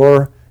 It's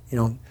your.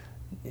 No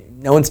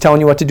one's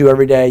telling you what to do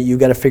every day. You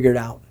got to figure it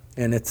out.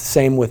 And it's the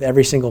same with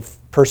every single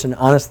person,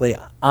 honestly,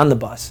 on the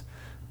bus.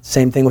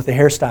 Same thing with the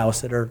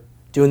hairstylists that are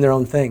doing their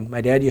own thing.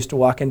 My dad used to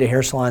walk into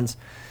hair salons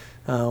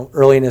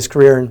early in his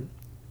career, and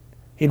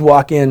he'd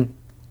walk in,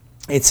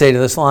 he'd say to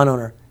the salon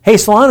owner, "Hey,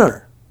 salon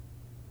owner,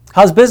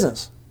 how's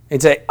business?"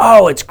 He'd say,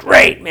 "Oh, it's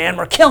great, man,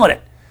 we're killing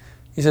it."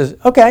 He says,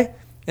 "Okay."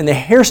 And the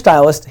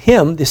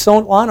hairstylist, the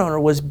salon owner,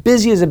 was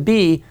busy as a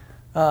bee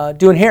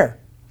doing hair.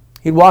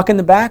 He'd walk in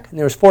the back, and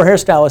there was 4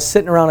 hairstylists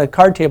sitting around a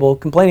card table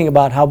complaining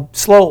about how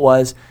slow it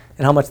was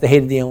and how much they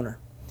hated the owner.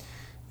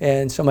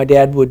 And so my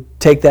dad would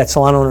take that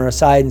salon owner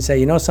aside and say,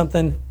 "You know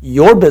something?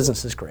 Your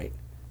business is great,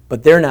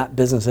 but their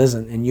business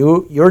isn't, and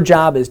your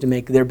job is to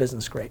make their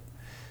business great."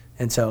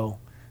 And so,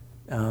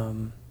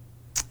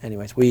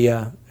 anyways,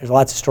 there's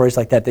lots of stories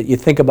like that you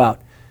think about.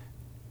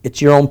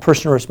 It's your own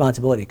personal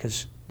responsibility,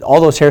 because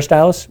all those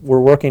hairstylists were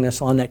working in a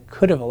salon that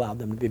could have allowed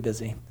them to be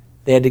busy.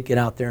 They had to get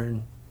out there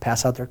and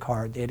pass out their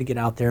card. They had to get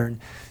out there and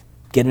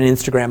get an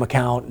Instagram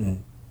account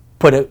and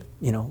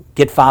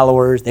get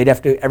followers. They'd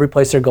have to, every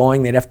place they're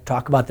going, they'd have to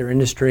talk about their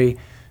industry.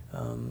 They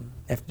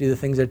have to do the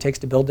things that it takes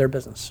to build their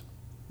business.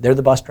 They're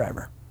the bus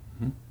driver.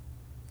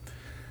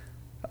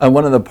 Mm-hmm.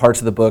 One of the parts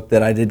of the book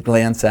that I did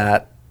glance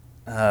at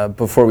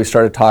before we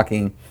started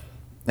talking,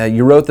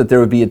 you wrote that there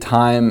would be a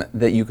time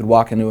that you could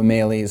walk into a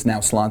Malys, now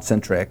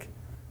SalonCentric,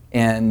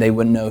 and they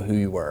wouldn't know who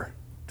you were.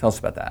 Tell us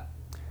about that.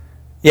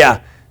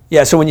 Yeah,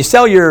 so when you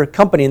sell your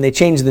company and they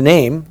change the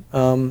name,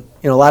 a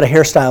lot of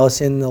hairstylists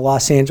in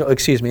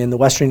in the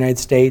Western United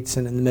States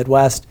and in the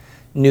Midwest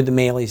knew the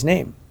Malys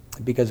name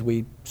because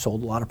we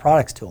sold a lot of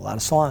products to a lot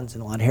of salons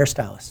and a lot of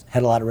hairstylists,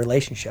 had a lot of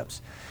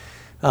relationships.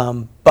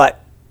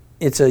 But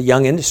it's a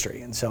young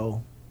industry, and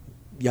so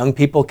young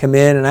people come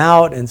in and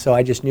out, and so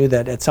I just knew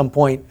that at some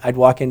point I'd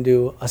walk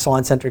into a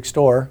SalonCentric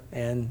store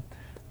and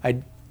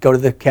I'd go to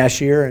the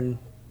cashier and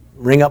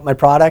ring up my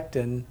product,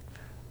 and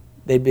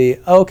they'd be,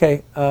 "Oh,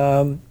 okay,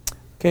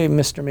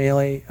 Mr.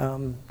 Maly,"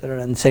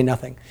 and say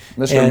nothing.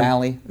 Mr.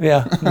 Maly.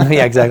 Yeah,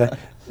 yeah, exactly.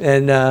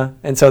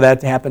 And so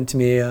that happened to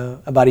me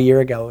about a year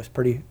ago. It was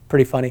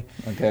pretty funny.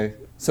 Okay,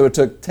 so it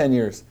took 10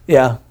 years.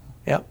 Yeah.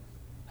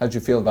 How'd you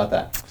feel about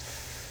that?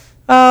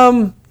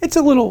 It's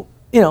a little,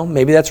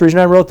 maybe that's the reason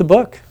I wrote the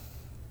book.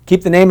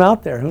 Keep the name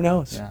out there. Who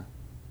knows? Yeah.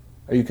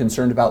 Are you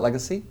concerned about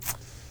legacy?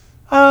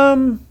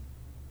 Like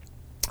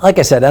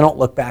I said, I don't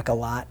look back a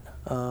lot.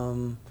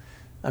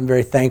 I'm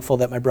very thankful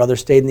that my brother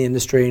stayed in the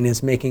industry and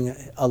is making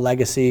a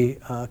legacy,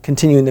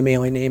 continuing the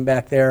Maly name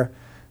back there.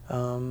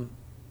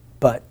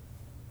 But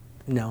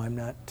no, I'm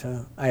not.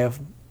 I have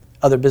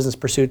other business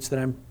pursuits that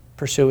I'm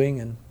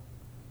pursuing. And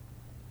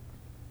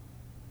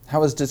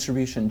how has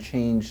distribution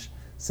changed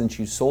since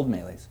you sold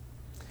Malys?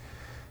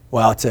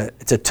 Well, it's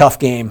a tough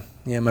game.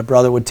 My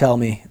brother would tell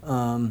me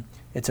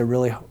it's a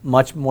really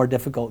much more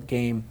difficult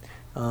game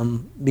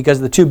because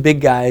the two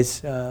big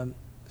guys,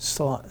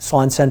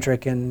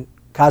 SalonCentric and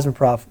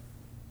Cosmoprof,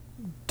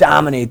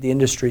 dominate the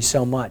industry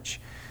so much.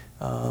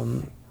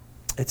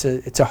 It's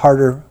a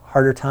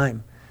harder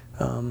time.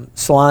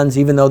 Salons,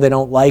 even though they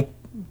don't like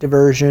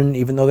diversion,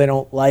 even though they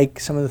don't like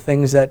some of the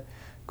things that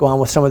go on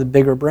with some of the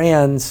bigger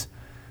brands,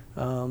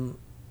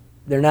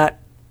 they're not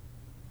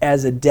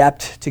as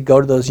adept to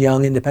go to those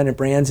young independent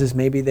brands as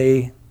maybe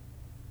they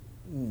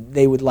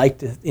would like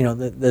to,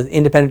 the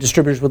independent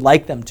distributors would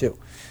like them to.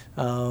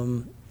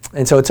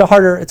 And so it's a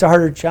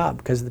harder job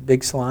because the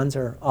big salons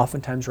are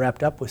oftentimes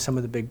wrapped up with some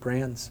of the big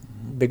brands,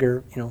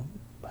 bigger,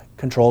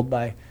 controlled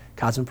by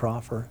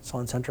Cosmoprof or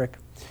SalonCentric.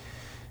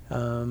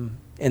 And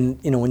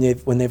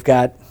when they've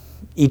got,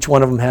 each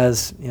one of them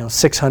has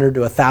 600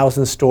 to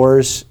 1,000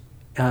 stores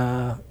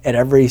at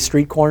every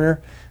street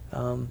corner.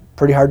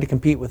 Pretty hard to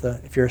compete with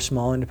if you're a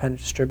small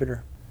independent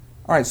distributor.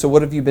 All right, so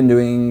what have you been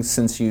doing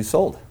since you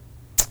sold?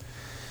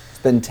 It's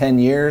been 10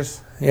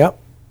 years. Yep.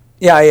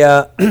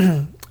 Yeah,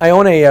 I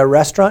own a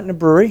restaurant and a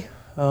brewery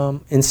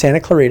in Santa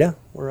Clarita.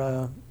 We're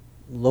a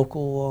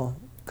local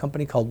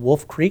company called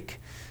Wolf Creek.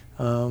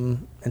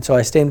 And so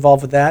I stay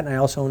involved with that, and I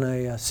also own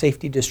a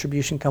safety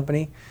distribution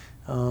company.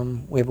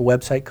 We have a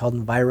website called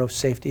Enviro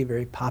Safety,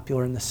 very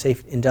popular in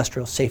the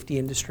industrial safety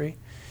industry.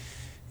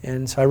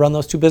 And so I run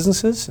those two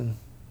businesses, and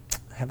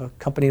I have a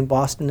company in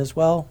Boston as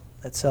well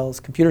that sells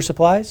computer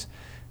supplies,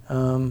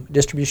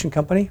 distribution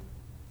company.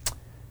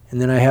 And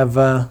then I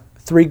have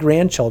 3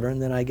 grandchildren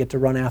that I get to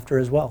run after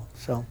as well.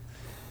 So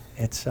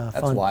it's fun.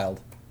 That's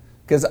wild.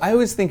 Because I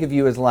always think of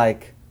you as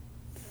like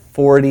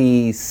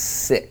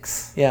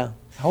 46. Yeah.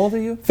 How old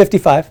are you?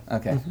 55.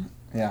 Okay.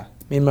 Yeah.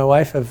 Me and my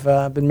wife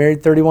have been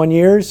married 31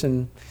 years,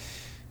 and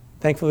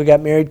thankfully we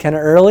got married kind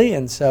of early,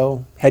 and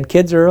so had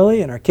kids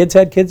early, and our kids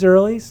had kids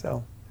early,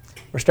 so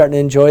we're starting to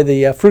enjoy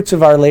the fruits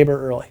of our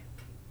labor early.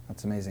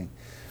 That's amazing.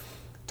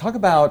 Talk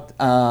about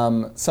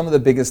some of the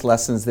biggest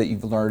lessons that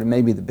you've learned, and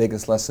maybe the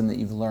biggest lesson that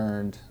you've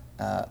learned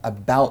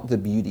about the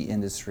beauty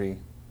industry,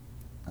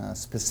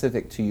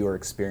 specific to your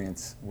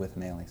experience with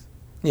Malys.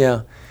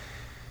 Yeah.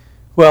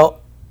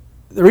 Well,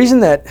 the reason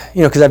that,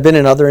 because I've been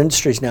in other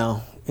industries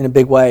now in a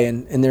big way,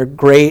 and they're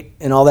great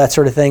and all that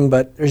sort of thing,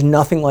 but there's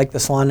nothing like the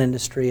salon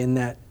industry in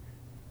that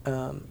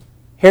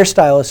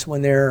hairstylists,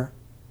 when they're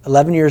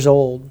 11 years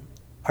old,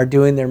 are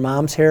doing their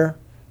mom's hair,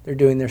 they're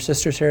doing their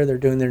sister's hair, they're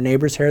doing their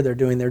neighbor's hair, they're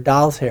doing their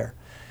doll's hair.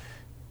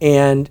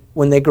 And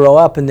when they grow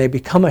up and they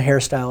become a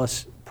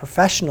hairstylist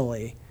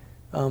professionally,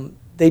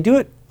 they do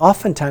it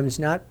oftentimes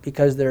not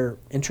because they're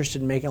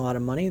interested in making a lot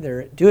of money.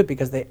 They do it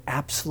because they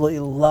absolutely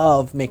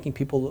love making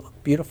people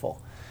look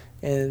beautiful,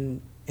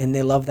 and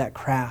they love that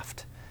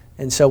craft.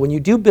 And so when you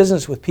do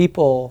business with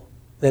people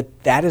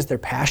that is their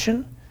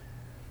passion,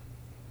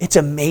 it's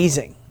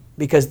amazing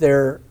because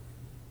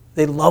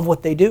they love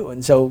what they do.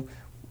 And so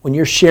when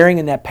you're sharing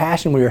in that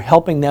passion, when you're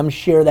helping them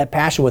share that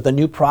passion with a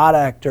new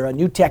product or a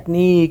new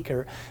technique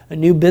or a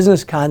new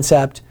business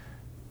concept,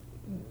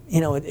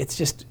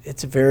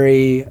 it's a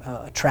very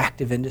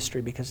attractive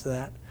industry because of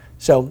that.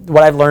 So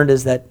what I've learned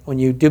is that when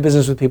you do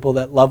business with people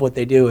that love what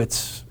they do, it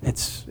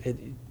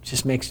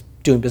just makes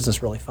doing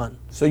business really fun.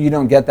 So you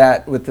don't get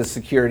that with the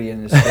security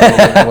industry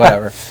or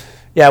whatever.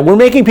 Yeah, we're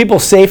making people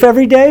safe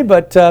every day,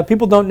 but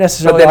people don't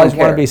necessarily always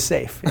want to be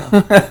safe.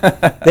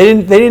 They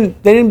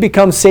didn't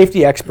become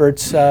safety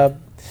experts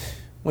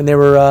when they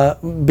were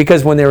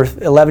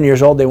 11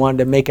 years old. They wanted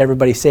to make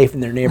everybody safe in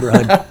their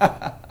neighborhood.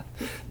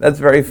 That's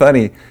very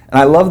funny.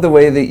 And I love the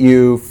way that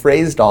you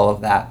phrased all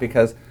of that,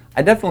 because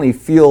I definitely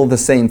feel the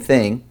same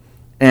thing.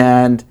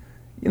 And,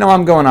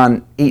 I'm going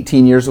on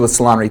 18 years with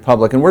Salon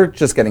Republic, and we're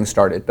just getting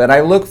started. But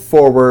I look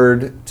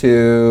forward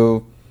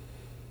to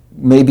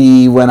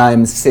maybe when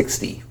I'm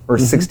 60 or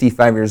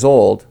 65 years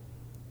old,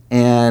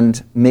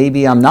 and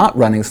maybe I'm not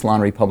running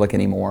Salon Republic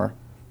anymore.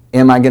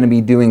 Am I going to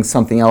be doing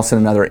something else in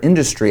another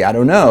industry? I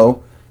don't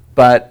know.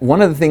 But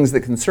one of the things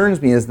that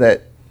concerns me is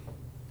that,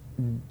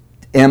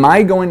 am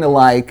I going to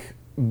like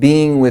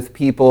being with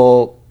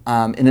people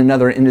in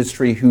another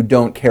industry who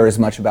don't care as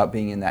much about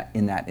being in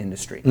that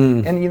industry?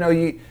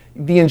 And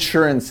the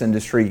insurance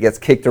industry gets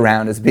kicked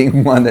around as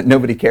being one that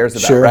nobody cares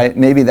about, right?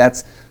 Maybe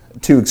that's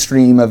too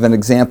extreme of an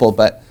example,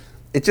 but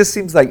it just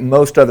seems like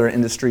most other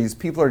industries,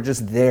 people are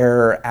just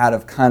there out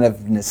of kind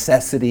of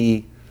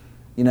necessity.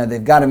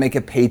 They've got to make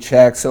a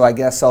paycheck, so I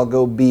guess I'll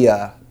go be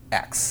a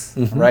X,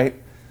 right?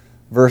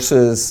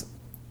 Versus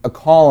a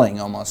calling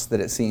almost that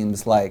it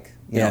seems like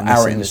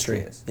our industry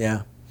is.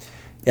 Yeah,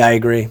 I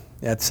agree.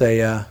 That's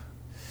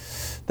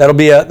that'll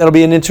be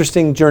an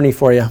interesting journey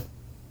for you.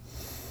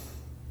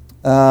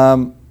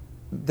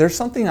 There's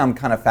something I'm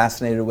kind of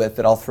fascinated with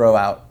that I'll throw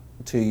out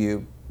to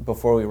you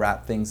before we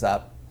wrap things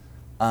up.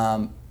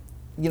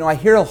 I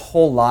hear a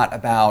whole lot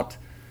about,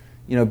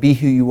 be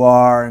who you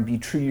are and be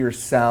true to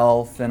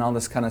yourself and all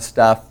this kind of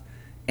stuff,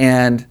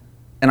 and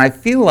I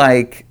feel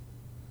like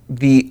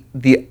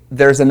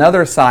there's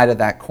another side of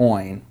that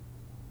coin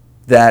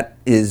that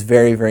is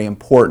very, very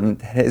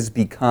important, has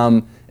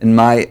become, in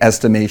my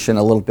estimation,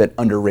 a little bit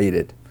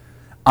underrated.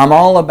 I'm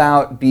all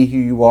about be who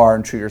you are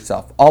and true to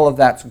yourself. All of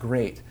that's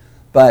great,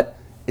 but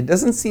it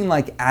doesn't seem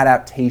like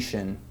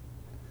adaptation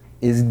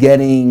is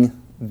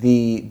getting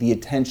the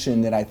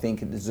attention that I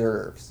think it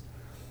deserves.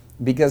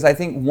 Because I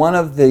think one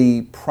of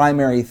the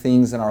primary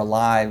things in our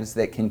lives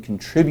that can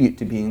contribute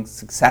to being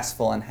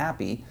successful and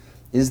happy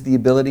is the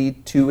ability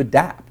to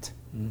adapt.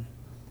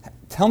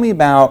 Tell me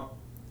about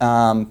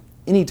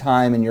any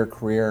time in your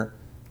career,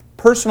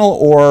 personal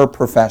or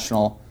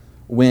professional,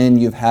 when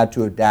you've had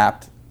to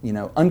adapt,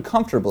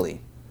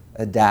 uncomfortably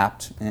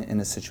adapt in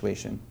a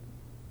situation?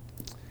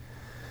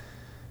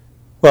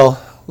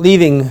 Well,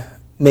 leaving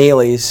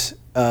Malys,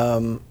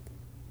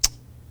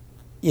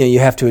 you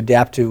have to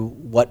adapt to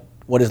what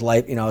is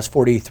life. I was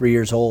 43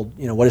 years old.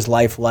 What is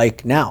life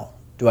like now?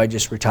 Do I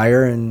just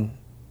retire and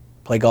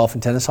play golf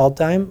and tennis all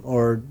the time,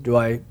 or do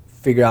I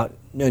figure out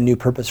a new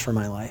purpose for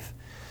my life?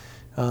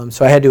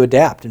 So I had to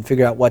adapt and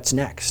figure out what's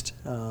next,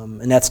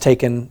 and that's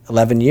taken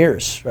 11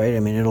 years, right? I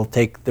mean, it'll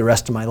take the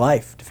rest of my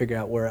life to figure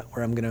out where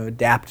I'm going to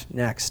adapt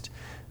next.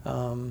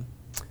 I've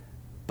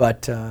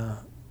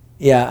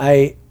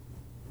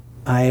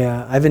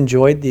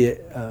enjoyed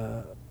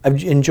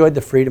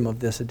the freedom of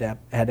this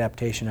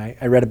adaptation.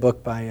 I read a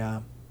book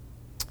by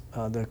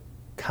the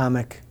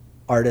comic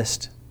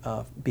artist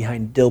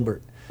behind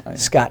Dilbert,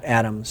 Scott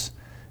Adams,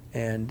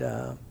 and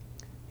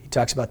he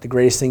talks about the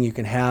greatest thing you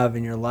can have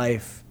in your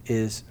life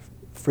is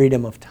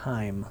freedom of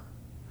time,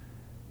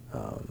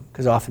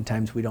 because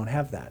oftentimes we don't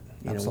have that.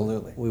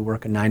 Absolutely. We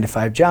work a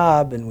 9-to-5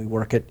 job, and we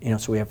work at,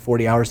 so we have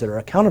 40 hours that are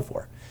accounted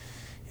for.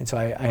 And so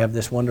I have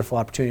this wonderful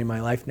opportunity in my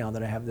life now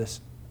that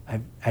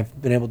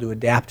I've been able to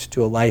adapt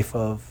to a life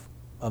of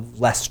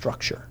less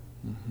structure.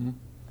 Mm-hmm.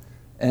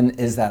 And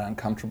is that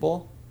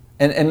uncomfortable?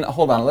 And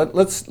hold on,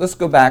 let's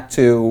go back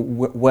to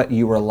what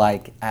you were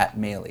like at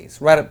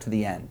Malys, right up to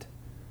the end.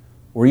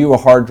 Were you a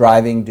hard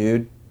driving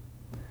dude?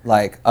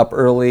 Like up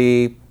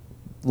early,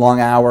 long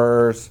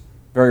hours,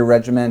 very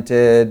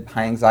regimented,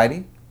 high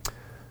anxiety?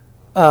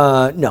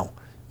 No.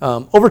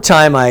 Over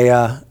time,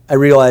 I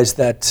realized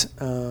that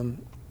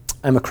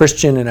I'm a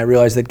Christian, and I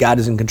realized that God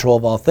is in control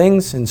of all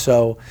things, and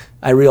so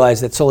I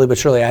realized that slowly but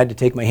surely I had to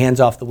take my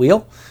hands off the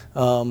wheel,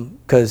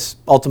 because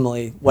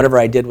ultimately whatever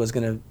I did was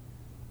going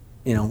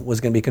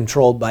to be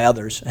controlled by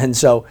others. And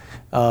so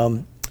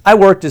I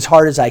worked as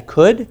hard as I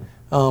could,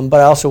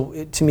 but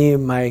also, to me,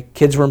 my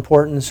kids were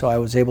important, so I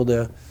was able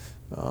to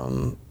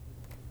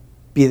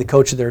be the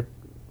coach of their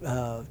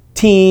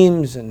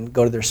teams and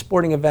go to their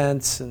sporting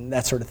events and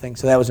that sort of thing.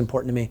 So that was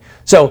important to me.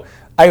 So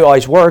I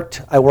always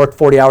worked. I worked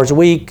 40 hours a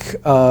week,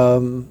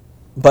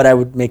 but I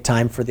would make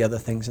time for the other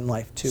things in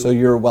life too. So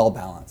you're well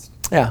balanced.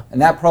 Yeah. And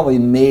that probably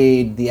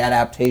made the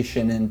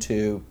adaptation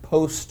into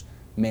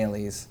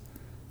post-Malys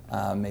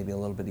maybe a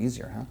little bit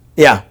easier, huh?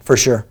 Yeah, for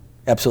sure.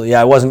 Absolutely.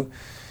 Yeah, I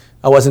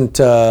wasn't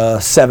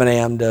 7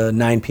 a.m. to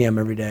 9 p.m.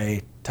 every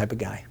day type of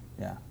guy.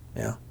 Yeah.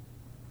 Yeah.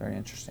 Very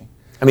interesting.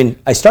 I mean,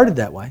 I started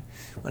that way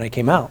when I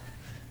came out,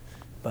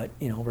 but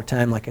over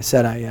time, like I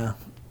said, I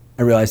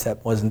realized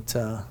that wasn't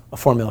a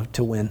formula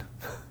to win.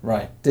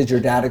 Right. Did your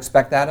dad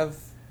expect that of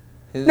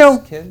his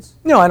kids?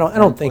 No, I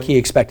don't think he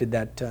expected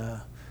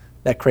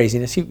that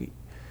craziness.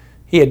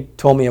 He had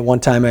told me at one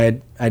time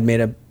I'd made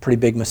a pretty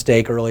big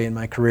mistake early in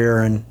my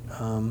career, and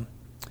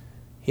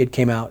he had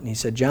came out and he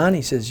said, "John,"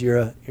 he says,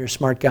 "you're a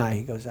smart guy."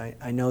 He goes,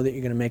 I know that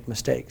you're going to make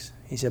mistakes.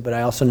 He said, "But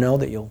I also know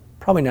that you'll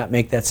probably not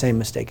make that same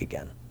mistake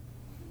again."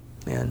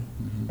 And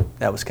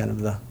that was kind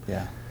of the...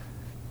 Yeah.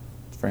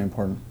 It's very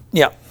important.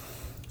 Yeah.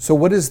 So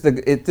what is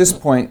at this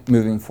point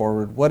moving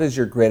forward, what is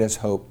your greatest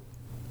hope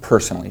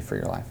personally for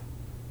your life?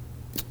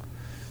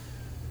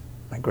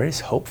 My greatest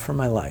hope for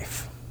my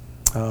life?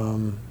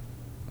 I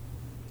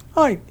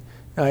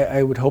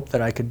would hope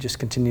that I could just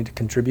continue to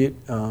contribute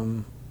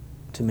to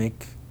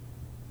make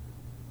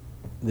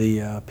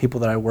the people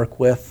that I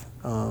work with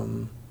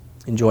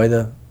enjoy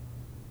the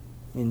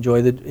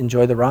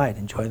ride,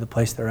 enjoy the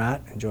place they're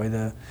at, enjoy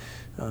the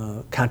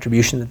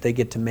contribution that they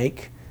get to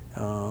make.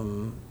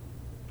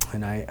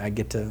 And I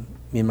get to,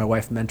 me and my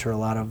wife mentor a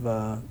lot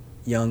of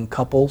young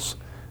couples,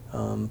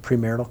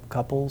 premarital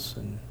couples,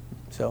 and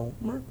so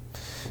we're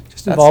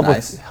just involved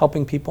with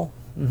helping people.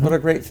 Mm-hmm. What a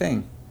great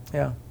thing.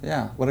 Yeah.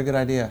 Yeah, what a good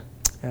idea.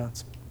 Yeah,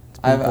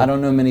 I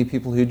don't know many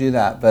people who do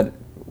that, but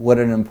what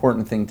an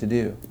important thing to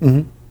do.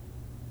 Mm-hmm.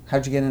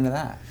 How'd you get into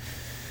that?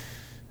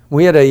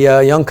 We had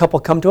a young couple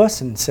come to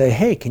us and say,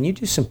 "Hey, can you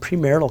do some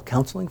premarital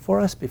counseling for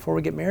us before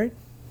we get married?"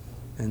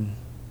 And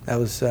that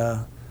was,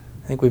 I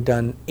think we've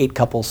done 8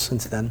 couples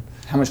since then.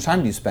 How much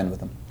time do you spend with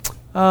them?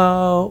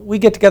 We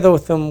get together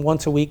with them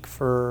once a week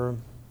for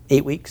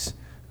 8 weeks.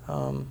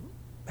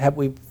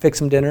 We fix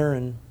them dinner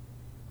and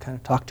kind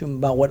of talk to them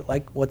about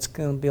what's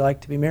going to be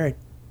like to be married.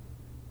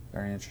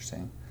 Very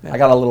interesting. Yeah. I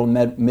got a little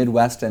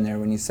Midwest in there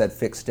when you said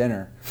fixed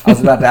dinner. I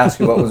was about to ask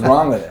you what was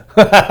wrong with it.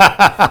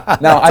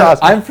 Now,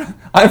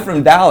 I'm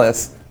from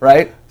Dallas,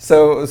 right?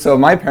 So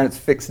my parents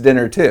fixed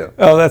dinner too.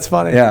 Oh, that's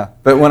funny. Yeah,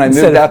 but when I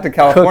moved out to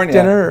California,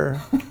 cook dinner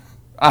or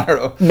I don't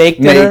know.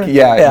 Make dinner.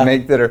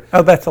 Make dinner.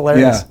 Oh, that's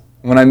hilarious.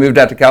 Yeah. When I moved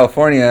out to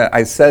California,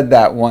 I said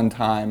that one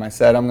time. I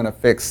said I'm going to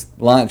fix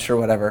lunch or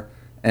whatever,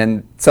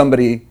 and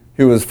somebody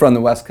who was from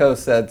the West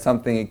Coast said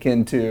something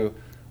akin to,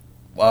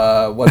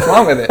 "What's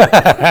wrong with it?"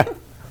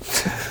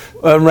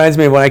 Well, it reminds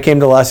me of when I came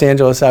to Los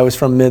Angeles. I was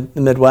from the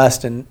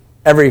Midwest, and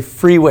every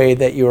freeway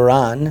that you were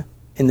on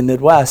in the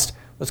Midwest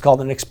was called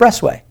an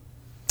expressway.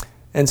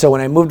 And so when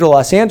I moved to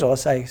Los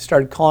Angeles, I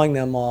started calling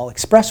them all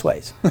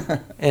expressways.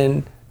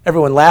 And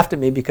everyone laughed at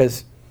me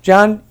because,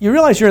 John, you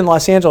realize you're in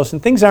Los Angeles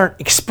and things aren't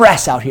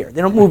express out here.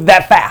 They don't move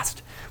that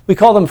fast. We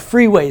call them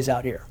freeways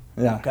out here.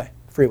 Yeah. Okay,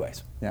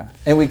 freeways. Yeah.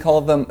 And we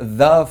call them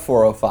the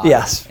 405.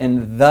 Yes.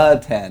 And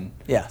the 10.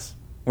 Yes.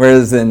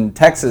 Whereas in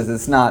Texas,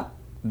 it's not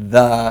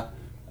the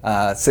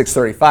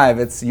 635.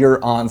 It's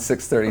you're on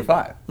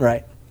 635.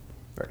 Right.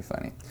 Very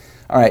funny.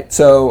 All right.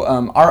 So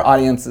our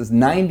audience is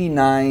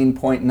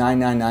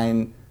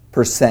 99.999%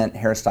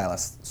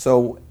 hairstylists.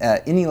 So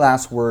any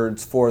last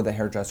words for the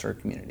hairdresser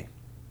community?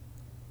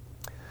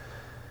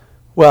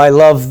 Well, I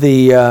love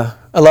these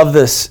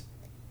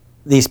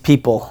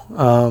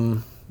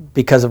people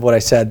because of what I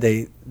said.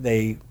 They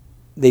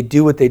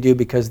do what they do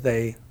because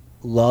they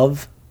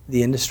love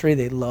the industry.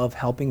 They love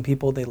helping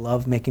people. They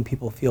love making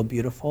people feel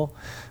beautiful.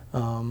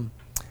 My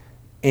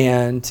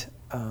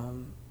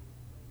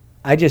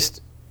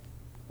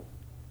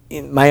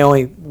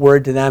only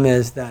word to them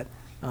is that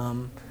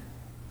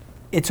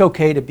it's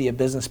okay to be a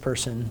business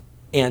person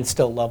and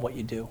still love what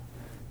you do.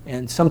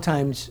 And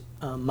sometimes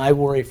my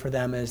worry for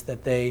them is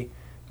that they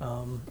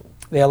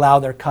allow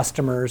their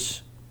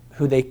customers,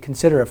 who they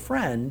consider a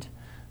friend,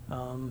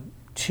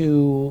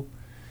 to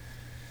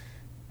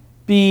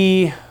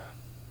be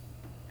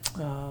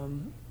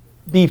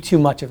too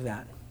much of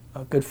that.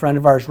 A good friend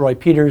of ours, Roy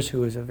Peters,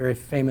 who is a very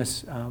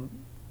famous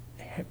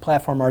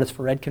platform artist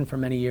for Redken for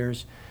many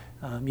years,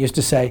 used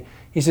to say,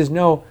 he says,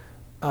 no,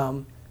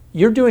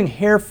 you're doing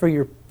hair for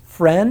your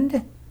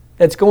friend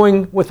that's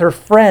going with her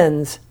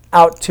friends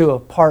out to a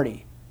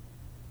party.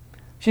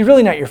 She's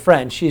really not your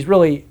friend. She's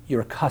really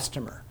your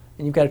customer,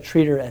 and you've got to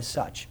treat her as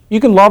such. You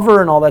can love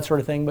her and all that sort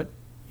of thing, but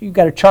you've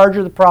got to charge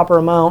her the proper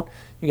amount.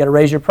 You've got to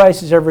raise your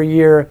prices every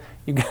year.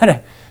 You've got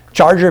to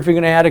charge her if you're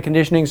going to add a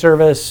conditioning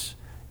service.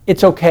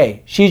 It's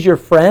okay. She's your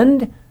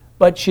friend,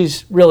 but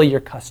she's really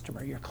your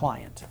customer, your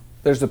client.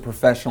 There's a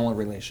professional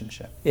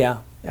relationship. Yeah,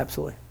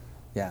 absolutely.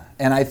 Yeah,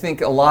 and I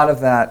think a lot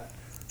of that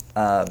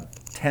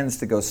tends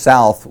to go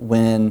south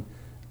when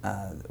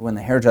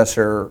the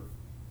hairdresser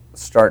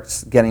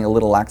starts getting a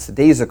little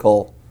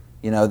lackadaisical.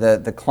 You know,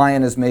 the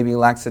client is maybe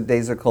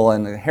lackadaisical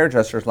and the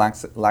hairdresser is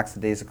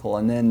lackadaisical,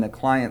 and then the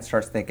client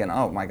starts thinking,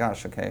 oh my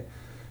gosh, okay,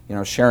 you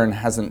know, Sharon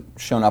hasn't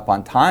shown up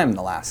on time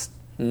the last,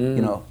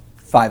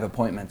 5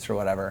 appointments or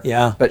whatever.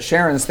 Yeah. But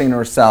Sharon's thinking to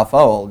herself,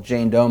 oh,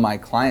 Jane Doe, my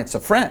client's a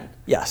friend.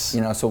 Yes.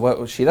 You know, so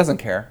what? She doesn't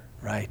care.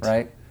 Right.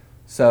 Right.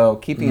 So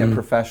keeping it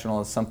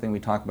professional is something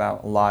we talk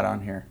about a lot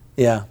on here.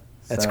 Yeah,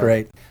 that's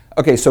great.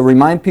 Okay, so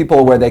remind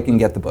people where they can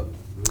get the book.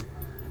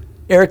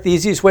 Eric, the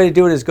easiest way to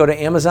do it is go to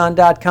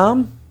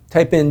Amazon.com,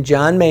 type in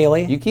John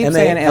Maly. You keep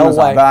saying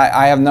Amazon, but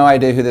I have no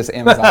idea who this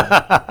Amazon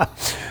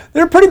is.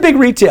 They're a pretty big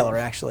retailer,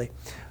 actually.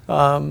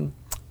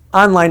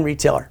 Online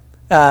retailer.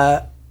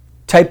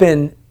 Type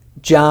in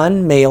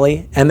John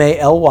Maly,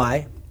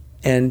 M-A-L-Y,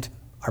 and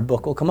our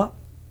book will come up.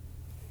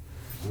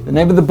 The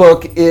name of the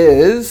book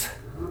is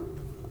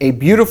A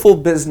Beautiful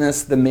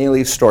Business, The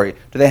Maly Story.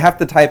 Do they have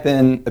to type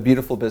in A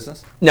Beautiful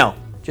Business? No,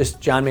 just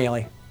John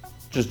Maly.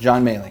 Just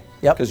John Maly?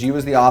 Yep. Because you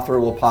as the author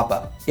will pop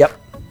up. Yep.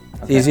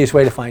 It's the easiest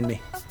way to find me.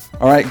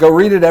 All right, go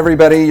read it,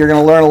 everybody. You're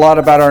going to learn a lot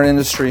about our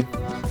industry.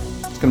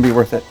 It's going to be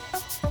worth it.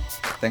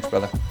 Thanks,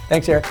 brother.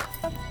 Thanks, Eric.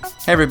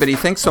 Hey everybody,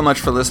 thanks so much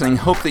for listening.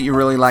 Hope that you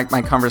really liked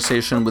my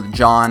conversation with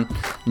John.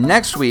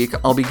 Next week,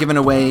 I'll be giving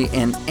away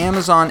an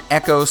Amazon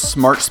Echo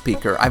smart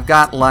speaker. I've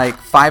got like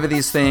 5 of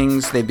these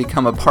things. They've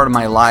become a part of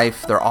my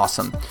life. They're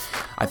awesome.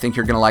 I think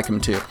you're going to like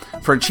them too.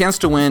 For a chance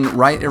to win,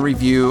 write a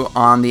review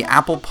on the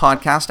Apple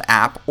Podcast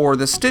app or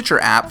the Stitcher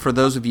app for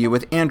those of you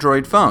with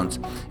Android phones.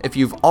 If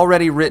you've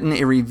already written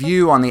a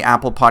review on the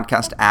Apple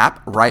Podcast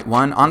app, write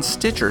one on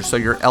Stitcher so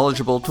you're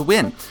eligible to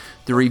win.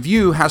 The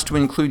review has to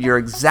include your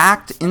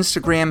exact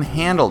Instagram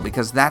handle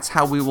because that's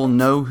how we will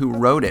know who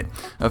wrote it.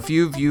 A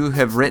few of you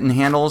have written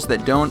handles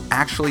that don't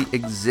actually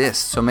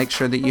exist, so make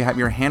sure that you have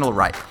your handle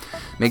right.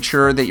 Make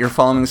sure that you're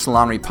following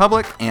Salon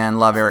Republic and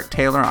Love Eric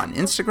Taylor on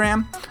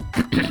Instagram.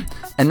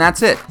 And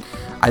that's it.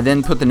 I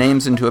then put the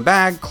names into a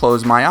bag,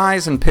 close my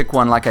eyes, and pick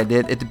one like I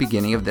did at the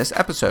beginning of this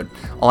episode.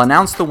 I'll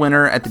announce the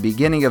winner at the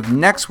beginning of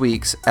next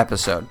week's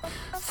episode.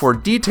 For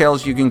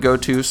details, you can go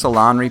to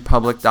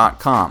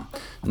SalonRepublic.com.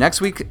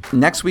 Next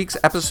week's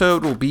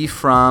episode will be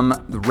from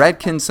the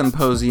Redken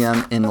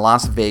Symposium in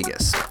Las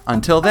Vegas.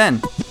 Until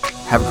then,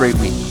 have a great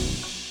week.